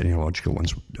other genealogical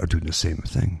ones are doing the same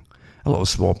thing. A little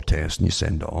swab test, and you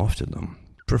send it off to them.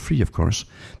 For free, of course.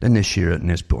 Then they share it,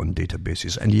 and it's put on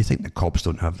databases. And do you think the cops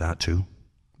don't have that too?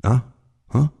 Huh?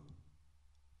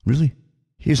 Really?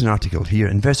 Here's an article here.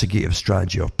 Investigative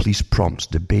strategy of police prompts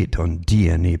debate on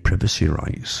DNA privacy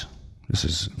rights. This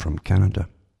is from Canada.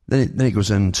 Then it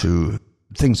goes into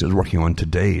things that they're working on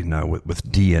today now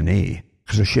with DNA,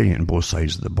 because they're sharing it on both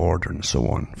sides of the border and so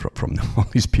on, from all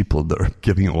these people that are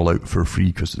giving it all out for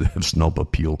free because they have snob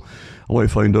appeal. I want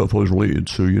to find out if I was related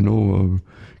to,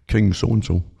 King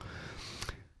so-and-so.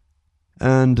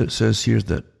 And it says here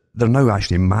that they're now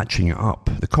actually matching it up.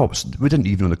 The cops, we didn't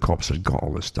even know the cops had got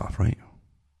all this stuff, right?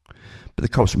 But the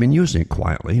cops have been using it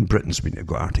quietly. Britain's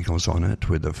got articles on it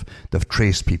where they've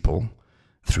traced people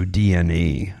through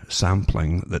DNA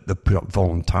sampling that they put up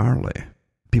voluntarily,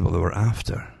 people they were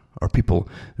after. Or people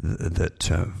that,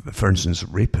 for instance,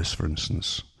 rapists, for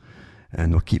instance,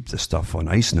 and they'll keep the stuff on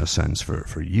ice in a sense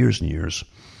for years and years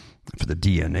for the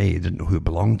DNA. They didn't know who it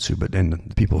belonged to, but then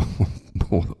the people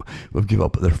will give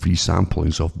up their free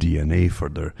samplings of DNA for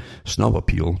their snob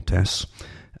appeal tests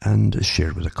and it's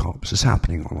shared with the cops. It's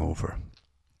happening all over.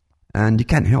 And you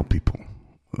can't help people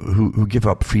who give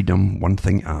up freedom one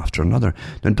thing after another.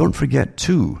 Now, don't forget,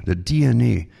 too, that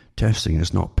DNA testing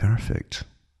is not perfect.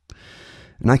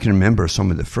 And I can remember some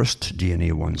of the first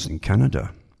DNA ones in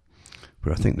Canada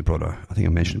where I think I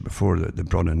mentioned it before, that they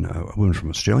brought in a woman from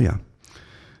Australia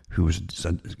who was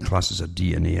classed as a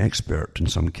DNA expert in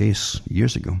some case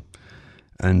years ago.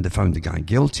 And they found the guy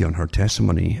guilty on her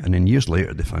testimony, and then years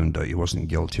later they found out he wasn't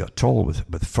guilty at all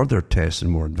with further tests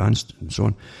and more advanced and so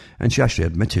on. And she actually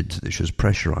admitted that she was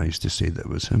pressurized to say that it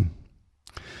was him.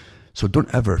 So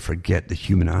don't ever forget the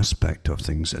human aspect of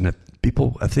things. And if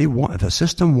a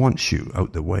system wants you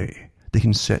out the way, they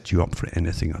can set you up for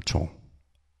anything at all.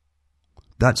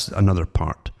 That's another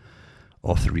part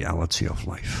of the reality of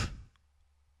life.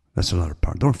 That's another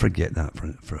part. Don't forget that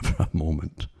for a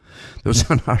moment. There was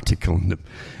an article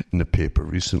in the paper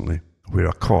recently where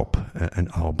a cop and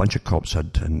a bunch of cops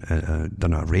had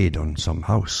done a raid on some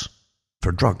house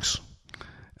for drugs.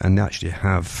 And they actually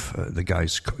have the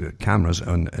guy's cameras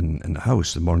in the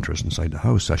house, the monitors inside the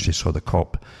house actually saw the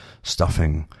cop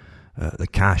stuffing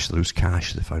the loose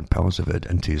cash, they found piles of it,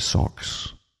 into his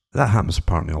socks. That happens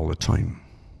apparently all the time.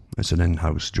 It's an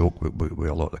in-house joke with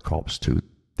a lot of the cops too.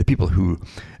 The people who,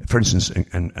 for instance,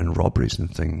 in robberies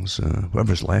and things,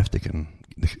 whoever's left,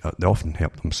 they often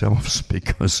help themselves,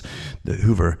 because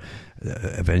whoever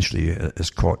eventually is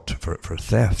caught for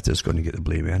theft is going to get the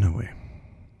blame anyway.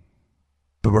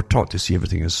 But we're taught to see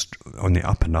everything as on the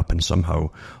up and up and somehow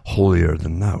holier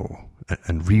than thou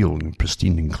and real and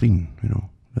pristine and clean.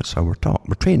 That's how we're taught.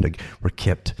 We're trained. We're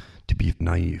kept to be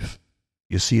naive.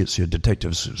 You see, it's your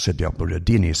detectives said they uploaded a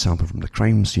DNA sample from the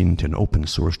crime scene to an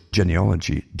open-source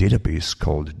genealogy database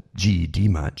called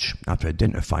GEDmatch after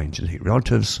identifying genetic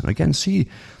relatives. And again,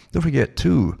 don't forget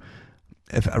too,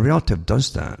 if a relative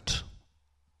does that,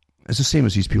 it's the same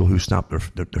as these people who snap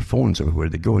their phones everywhere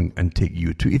they go and take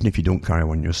you too, even if you don't carry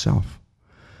one yourself.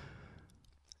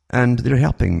 And they're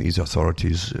helping these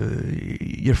authorities.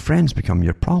 Your friends become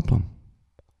your problem.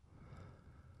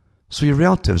 So your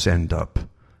relatives end up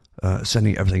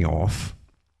sending everything off,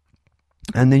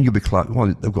 and then you'll be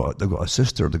well, they've got a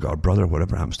sister, they've got a brother,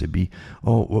 whatever it happens to be.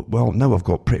 Oh, well, now I've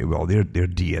got pretty well their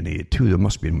DNA too. They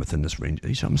must be within this range.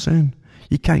 You see what I'm saying?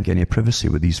 You can't get any privacy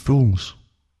with these fools.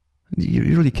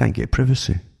 You really can't get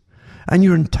privacy. And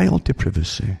you're entitled to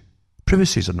privacy.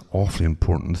 Privacy is an awfully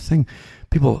important thing.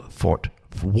 People fought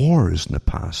wars in the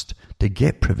past to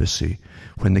get privacy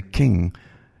when the king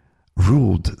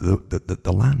ruled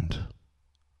the land.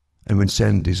 And would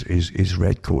send his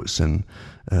redcoats in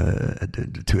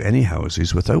to any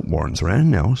houses without warrants or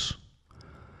anything else,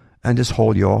 and just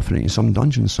haul you off into some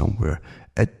dungeon somewhere.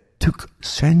 It took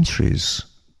centuries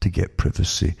to get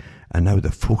privacy, and now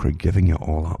the folk are giving it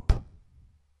all up.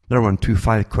 There are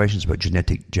 5 questions about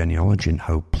genetic genealogy and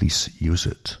how police use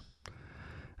it.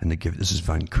 And this is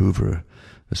Vancouver.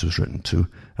 This was written to,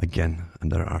 again,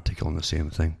 another article on the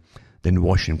same thing. Then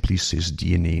Washington police says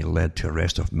DNA led to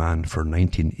arrest of man for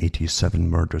 1987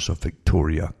 murders of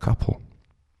Victoria couple.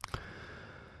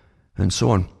 And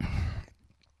so on.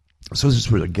 So this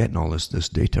is where they're getting all this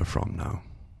data from now.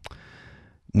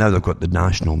 Now they've got the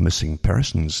National Missing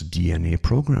Persons DNA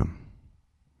program.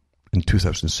 In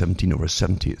 2017, over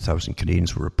 78,000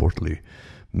 Canadians were reported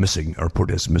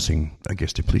as missing, I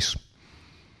guess, to police.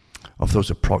 Of those,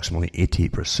 approximately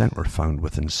 88% were found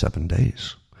within 7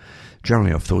 days.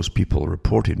 Generally, of those people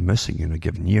reported missing in a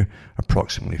given year,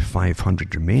 approximately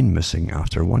 500 remain missing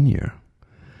after 1 year.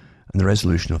 And the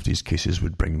resolution of these cases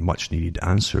would bring much-needed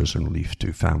answers and relief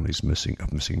to families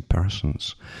of missing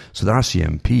persons. So the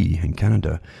RCMP in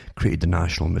Canada created the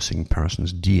National Missing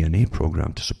Persons DNA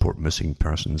program to support missing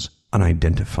persons'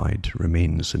 unidentified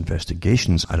remains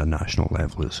investigations at a national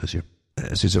level, it says here.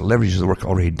 It says it leverages the work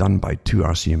already done by 2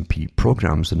 RCMP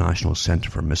programs, the National Centre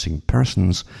for Missing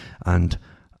Persons and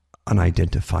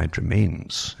Unidentified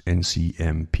Remains,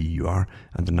 NCMPUR,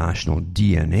 and the National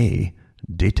DNA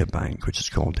Data Bank, which is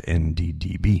called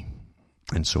NDDB,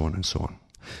 and so on and so on.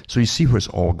 So you see where it's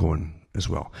all going as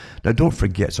well. Now don't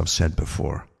forget, as I've said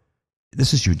before,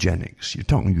 this is eugenics. You're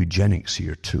talking eugenics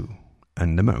here too.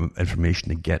 And the amount of information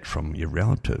to get from your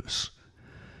relatives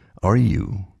or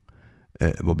you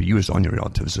will be used on your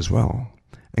relatives as well,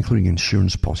 including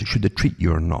insurance policy. Should they treat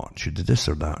you or not? Should they this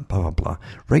or that? Blah, blah, blah.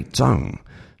 Right down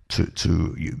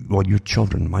your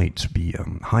children might be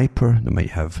hyper, they might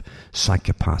have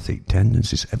psychopathic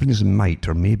tendencies. Everything's might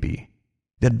or maybe.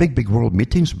 They had big world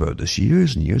meetings about this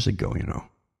years and years ago,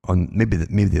 On maybe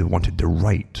they wanted the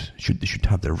right, they should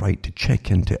have the right to check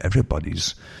into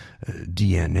everybody's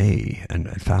DNA and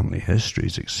family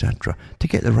histories, etc., to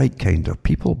get the right kind of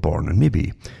people born, and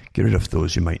maybe get rid of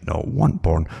those you might not want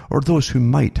born, or those who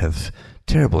might have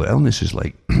terrible illnesses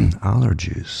like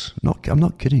allergies. I'm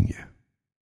not kidding you.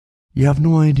 You have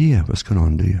no idea what's going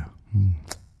on, do you?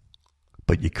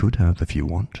 But you could have if you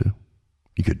want to.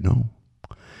 You could know.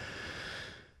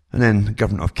 And then the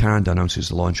Government of Canada announces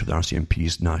the launch of the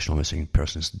RCMP's National Missing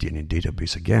Persons DNA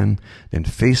Database again. Then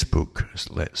Facebook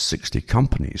let 60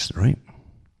 companies, right?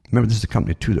 Remember, this is the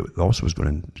company too that also was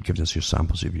going to give us your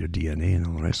samples of your DNA and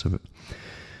all the rest of it.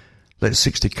 Let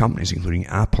 60 companies, including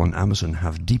Apple and Amazon,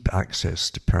 have deep access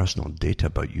to personal data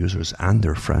about users and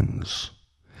their friends.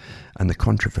 And the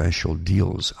controversial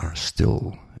deals are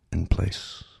still in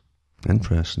place.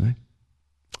 Interesting, eh?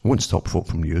 I won't stop folk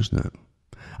from using it.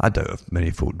 I doubt if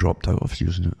many folk dropped out of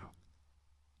using it.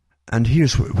 And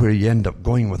here's where you end up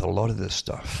going with a lot of this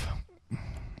stuff.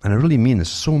 And I really mean this,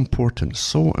 so important,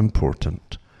 so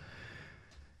important.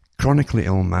 Chronically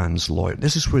ill man's lawyer.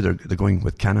 This is where they're going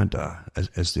with Canada,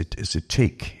 as they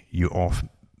take you off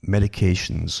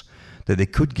medications that they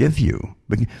could give you.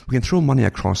 We can throw money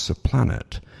across the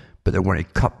planet, but they want to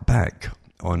cut back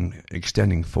on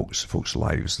extending folks'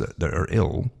 lives that are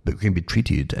ill, but can be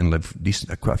treated and live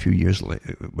quite a few years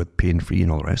with pain-free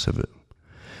and all the rest of it.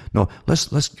 No,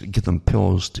 let's give them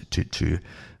pills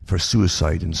for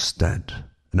suicide instead.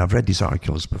 And I've read these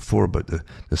articles before about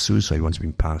the suicide ones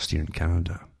being passed here in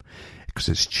Canada, because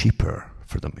it's cheaper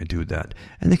for them to do that.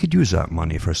 And they could use that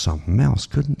money for something else,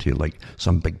 couldn't they? Like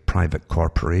some big private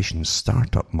corporation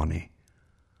startup money.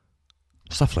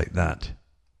 Stuff like that.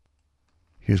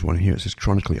 Here's one here. It says,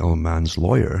 chronically ill man's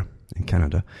lawyer in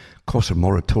Canada calls for a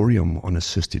moratorium on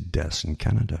assisted deaths in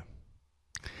Canada.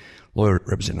 Lawyer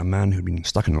representing a man who'd been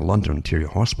stuck in a London Ontario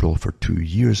hospital for 2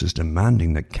 years is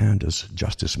demanding that Canada's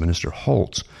Justice Minister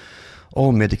halt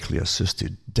all medically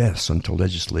assisted deaths until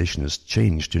legislation is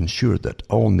changed to ensure that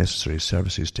all necessary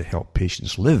services to help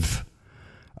patients live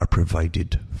are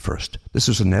provided first. This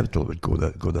was inevitable it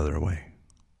would go the other way,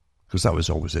 because that was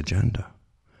always the agenda.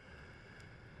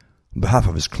 On behalf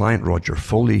of his client, Roger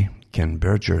Foley, Ken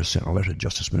Berger sent a letter to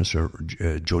Justice Minister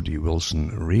Jody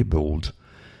Wilson-Raybould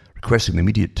requesting an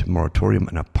immediate moratorium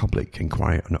and a public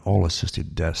inquiry on all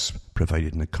assisted deaths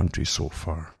provided in the country so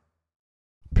far.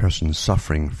 Persons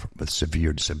suffering with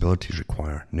severe disabilities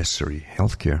require necessary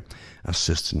healthcare,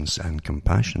 assistance and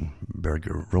compassion,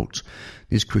 Berger wrote.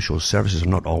 These crucial services are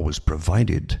not always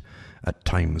provided at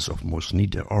times of most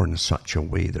need or in such a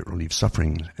way that relieves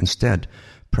suffering. Instead,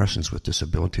 persons with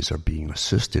disabilities are being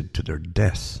assisted to their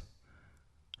death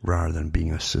rather than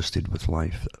being assisted with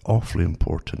life. Awfully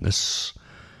important. This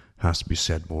has to be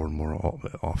said more and more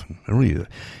often.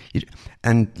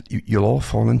 And you'll all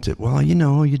fall into it. Well,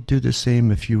 you'd do the same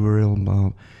if you were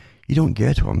ill. You don't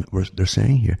get what they're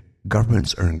saying here.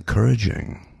 Governments are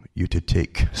encouraging you to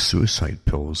take suicide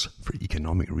pills for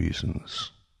economic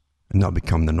reasons. And that'll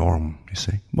become the norm, you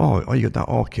see. Well, you got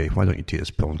that? Okay, why don't you take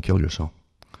this pill and kill yourself?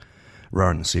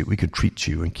 Rather than say, we could treat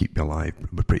you and keep you alive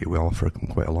pretty well for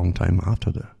quite a long time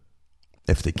after that.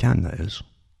 If they can, that is.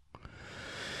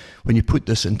 When you put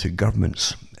this into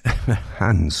governments'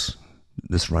 hands,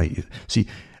 this right, see,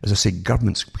 as I say,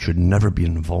 governments should never be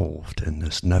involved in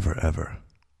this. Never, ever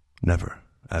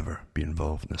be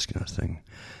involved in this kind of thing.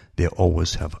 They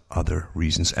always have other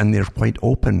reasons, and they're quite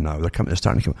open now. They're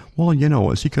starting to come,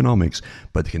 well, it's economics,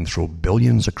 but they can throw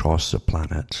billions across the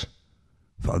planet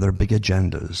for other big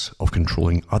agendas of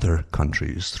controlling other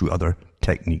countries through other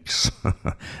techniques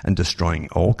and destroying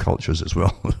all cultures as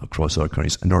well across other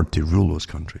countries in order to rule those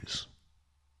countries.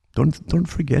 Don't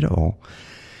forget it all.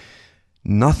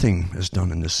 Nothing is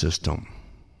done in this system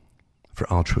for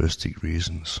altruistic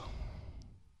reasons.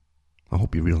 I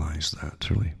hope you realize that,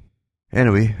 really.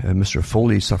 Anyway, Mr.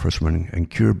 Foley suffers from an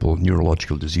incurable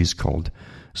neurological disease called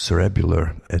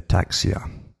cerebellar ataxia.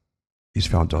 He's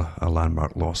filed a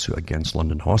landmark lawsuit against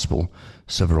London Hospital,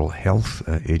 several health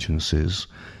agencies,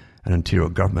 and Ontario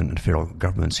government and federal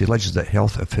governments. He alleges that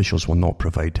health officials will not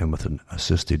provide him with an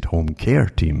assisted home care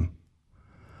team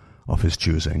of his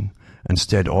choosing,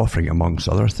 instead offering, amongst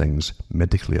other things,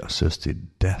 medically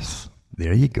assisted death.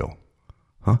 There you go.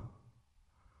 Huh?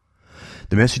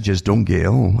 The message is, don't get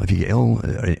ill. If you get ill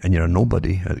and you're a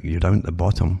nobody, you're down at the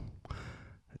bottom,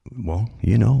 well,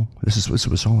 this is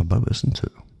what it's all about, isn't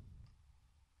it?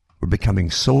 We're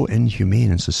becoming so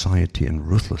inhumane in society and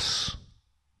ruthless.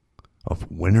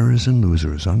 Of winners and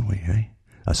losers, aren't we, eh?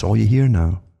 That's all you hear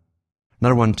now.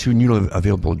 Another one, too, newly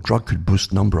available drug could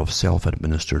boost number of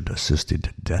self-administered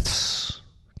assisted deaths.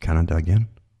 Canada again.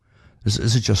 This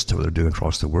is just what they're doing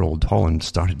across the world. Holland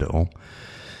started it all,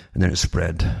 and then it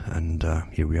spread, and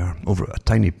here we are. Over a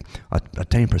tiny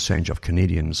percentage of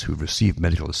Canadians who've received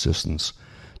medical assistance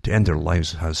to end their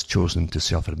lives has chosen to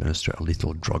self-administer a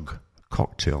lethal drug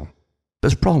cocktail.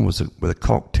 There's a problem with a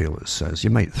cocktail, it says. You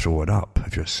might throw it up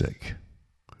if you're sick.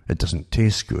 It doesn't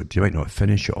taste good. You might not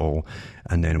finish it all,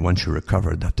 and then once you're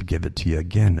recovered, they have to give it to you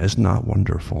again. Isn't that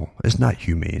wonderful? Isn't that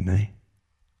humane, eh?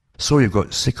 So you've got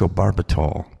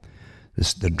secobarbital,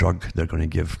 the drug they're going to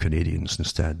give Canadians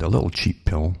instead, a little cheap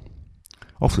pill.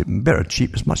 Awfully better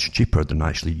cheap, it's much cheaper than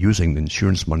actually using the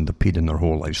insurance money they paid in their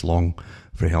whole lives long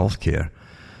for health care.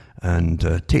 And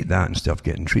take that instead of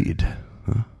getting treated.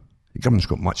 The government's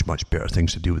got much, much better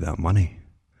things to do with that money,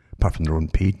 apart from their own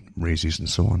pay raises and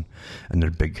so on, and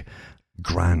their big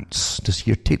grants. Just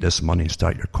here, take this money and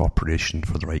start your corporation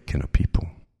for the right kind of people.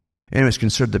 Anyway, it's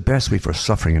considered the best way for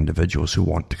suffering individuals who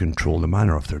want to control the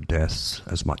manner of their deaths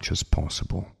as much as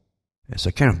possible. It's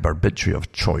a kind of barbiturate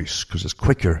of choice, because it's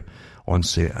quicker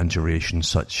onset and duration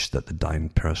such that the dying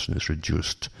person is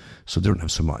reduced, so they don't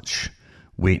have so much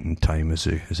waiting time as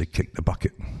they kick the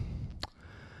bucket.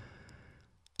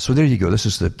 So there you go. This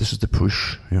is the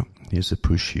push. Yeah, here's the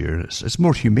push here. It's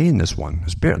more humane, this one.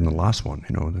 It's better than the last one,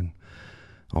 than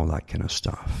all that kind of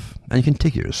stuff. And you can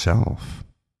take it yourself.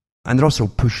 And they're also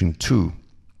pushing to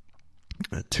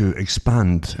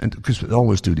expand, and because they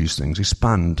always do these things,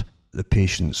 expand the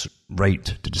patient's right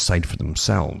to decide for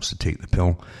themselves to take the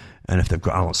pill. And if they've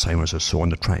got Alzheimer's or so on,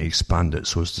 they're trying to expand it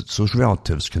so those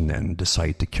relatives can then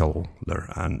decide to kill their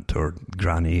aunt or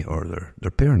granny or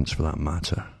their parents, for that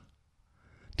matter.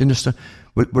 Do you understand?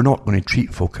 We're not going to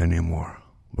treat folk anymore.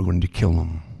 We're going to kill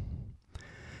them.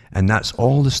 And that's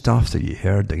all the stuff that you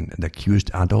heard and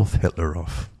accused Adolf Hitler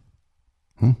of.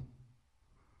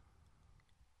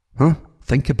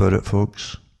 Think about it,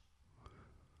 folks.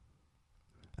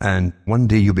 And one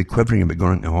day you'll be quivering about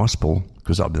going into hospital,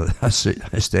 because that's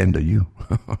the end of you.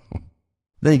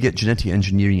 Then you get genetic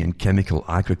engineering and chemical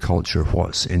agriculture,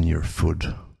 what's in your food.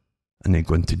 And they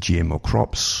go into GMO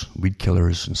crops, weed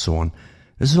killers, and so on.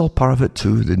 This is all part of it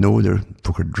too. They know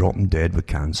folk are dropping dead with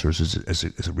cancers as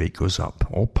the rate goes up.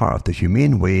 All part of the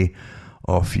humane way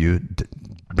of you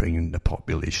bringing the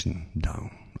population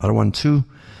down. Other one too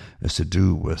is to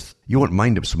do with, you won't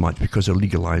mind it so much because they're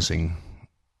legalizing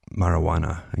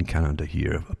marijuana in Canada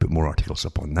here. I'll put more articles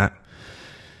up on that.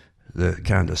 The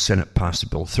Canada Senate passed a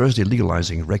bill Thursday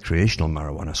legalizing recreational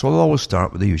marijuana. So I'll always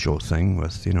start with the usual thing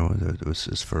with, this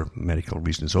is for medical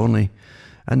reasons only.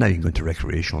 And now you can go into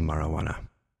recreational marijuana.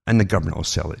 And the government will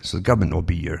sell it. So the government will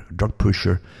be your drug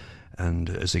pusher. And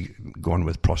as they go on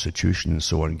with prostitution and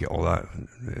so on and get all that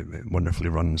wonderfully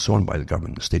run and so on by the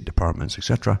government, the state departments,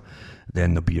 etc.,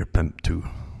 then they'll be your pimp too.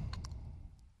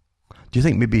 Do you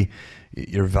think maybe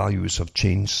your values have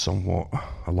changed somewhat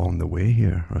along the way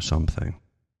here or something?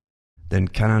 Then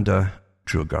Canada,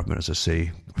 Trudeau government, as I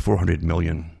say, $400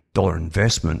 million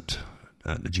investment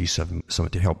at the G7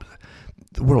 summit to help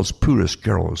the world's poorest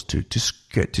girls to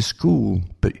get to school.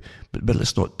 But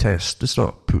let's not test. Let's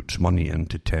not put money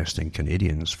into testing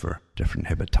Canadians for different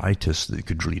hepatitis that they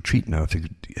could really treat now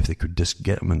if they could just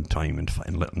get them in time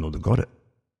and let them know they got it,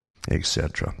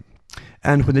 etc.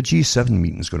 And when the G7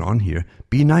 meeting's going on here,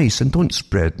 be nice and don't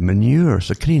spread manure.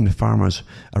 So Canadian farmers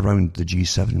around the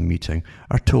G7 meeting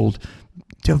are told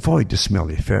to avoid the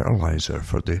smelly fertilizer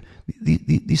for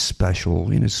these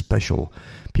special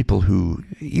people who,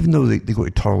 even though they go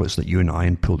to toilets like you and I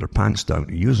and pull their pants down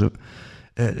to use it,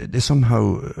 they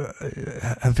somehow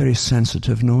have very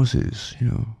sensitive noses,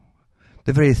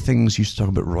 The very things you used to talk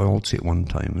about royalty at one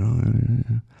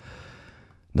time,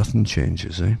 Nothing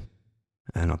changes, eh?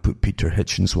 And I'll put Peter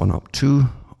Hitchens one up too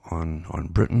on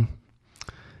Britain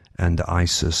and the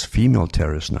ISIS female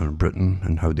terrorists now in Britain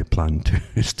and how they plan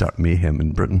to start mayhem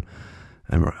in Britain.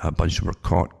 And a bunch of them were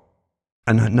caught.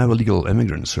 And now illegal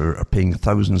immigrants are paying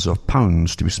thousands of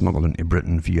pounds to be smuggled into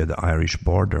Britain via the Irish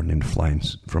border and then flying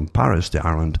from Paris to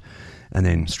Ireland and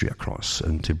then straight across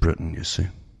into Britain, you see.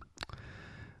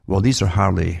 Well, these are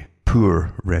hardly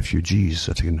poor refugees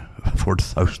that can afford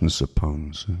thousands of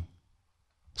pounds.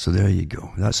 So there you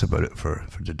go. That's about it for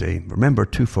today. Remember,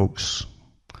 too, folks,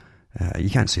 you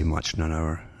can't say much in an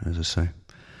hour, as I say.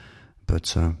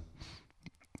 But,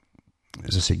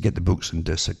 as I say, get the books and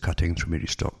discs at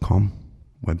cuttingthroughmatrix.com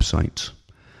website.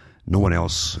 No one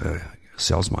else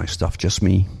sells my stuff, just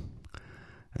me.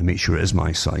 And make sure it is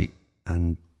my site.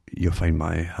 And you'll find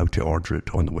my how to order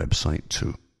it on the website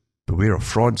too. Beware of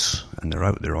frauds, and they're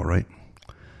out there all right.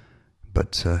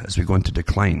 But as we go into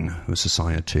decline with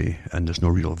society and there's no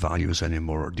real values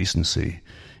anymore or decency,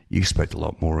 you expect a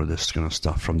lot more of this kind of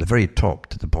stuff from the very top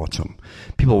to the bottom.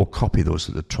 People will copy those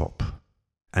at the top.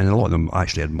 And a lot of them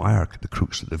actually admire the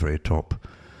crooks at the very top,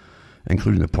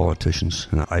 including the politicians.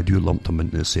 And I do lump them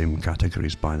into the same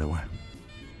categories, by the way.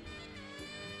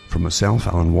 From myself,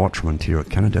 Alan Watt from Ontario,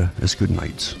 Canada, is good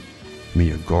night. May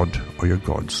your God or your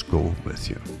gods go with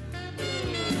you.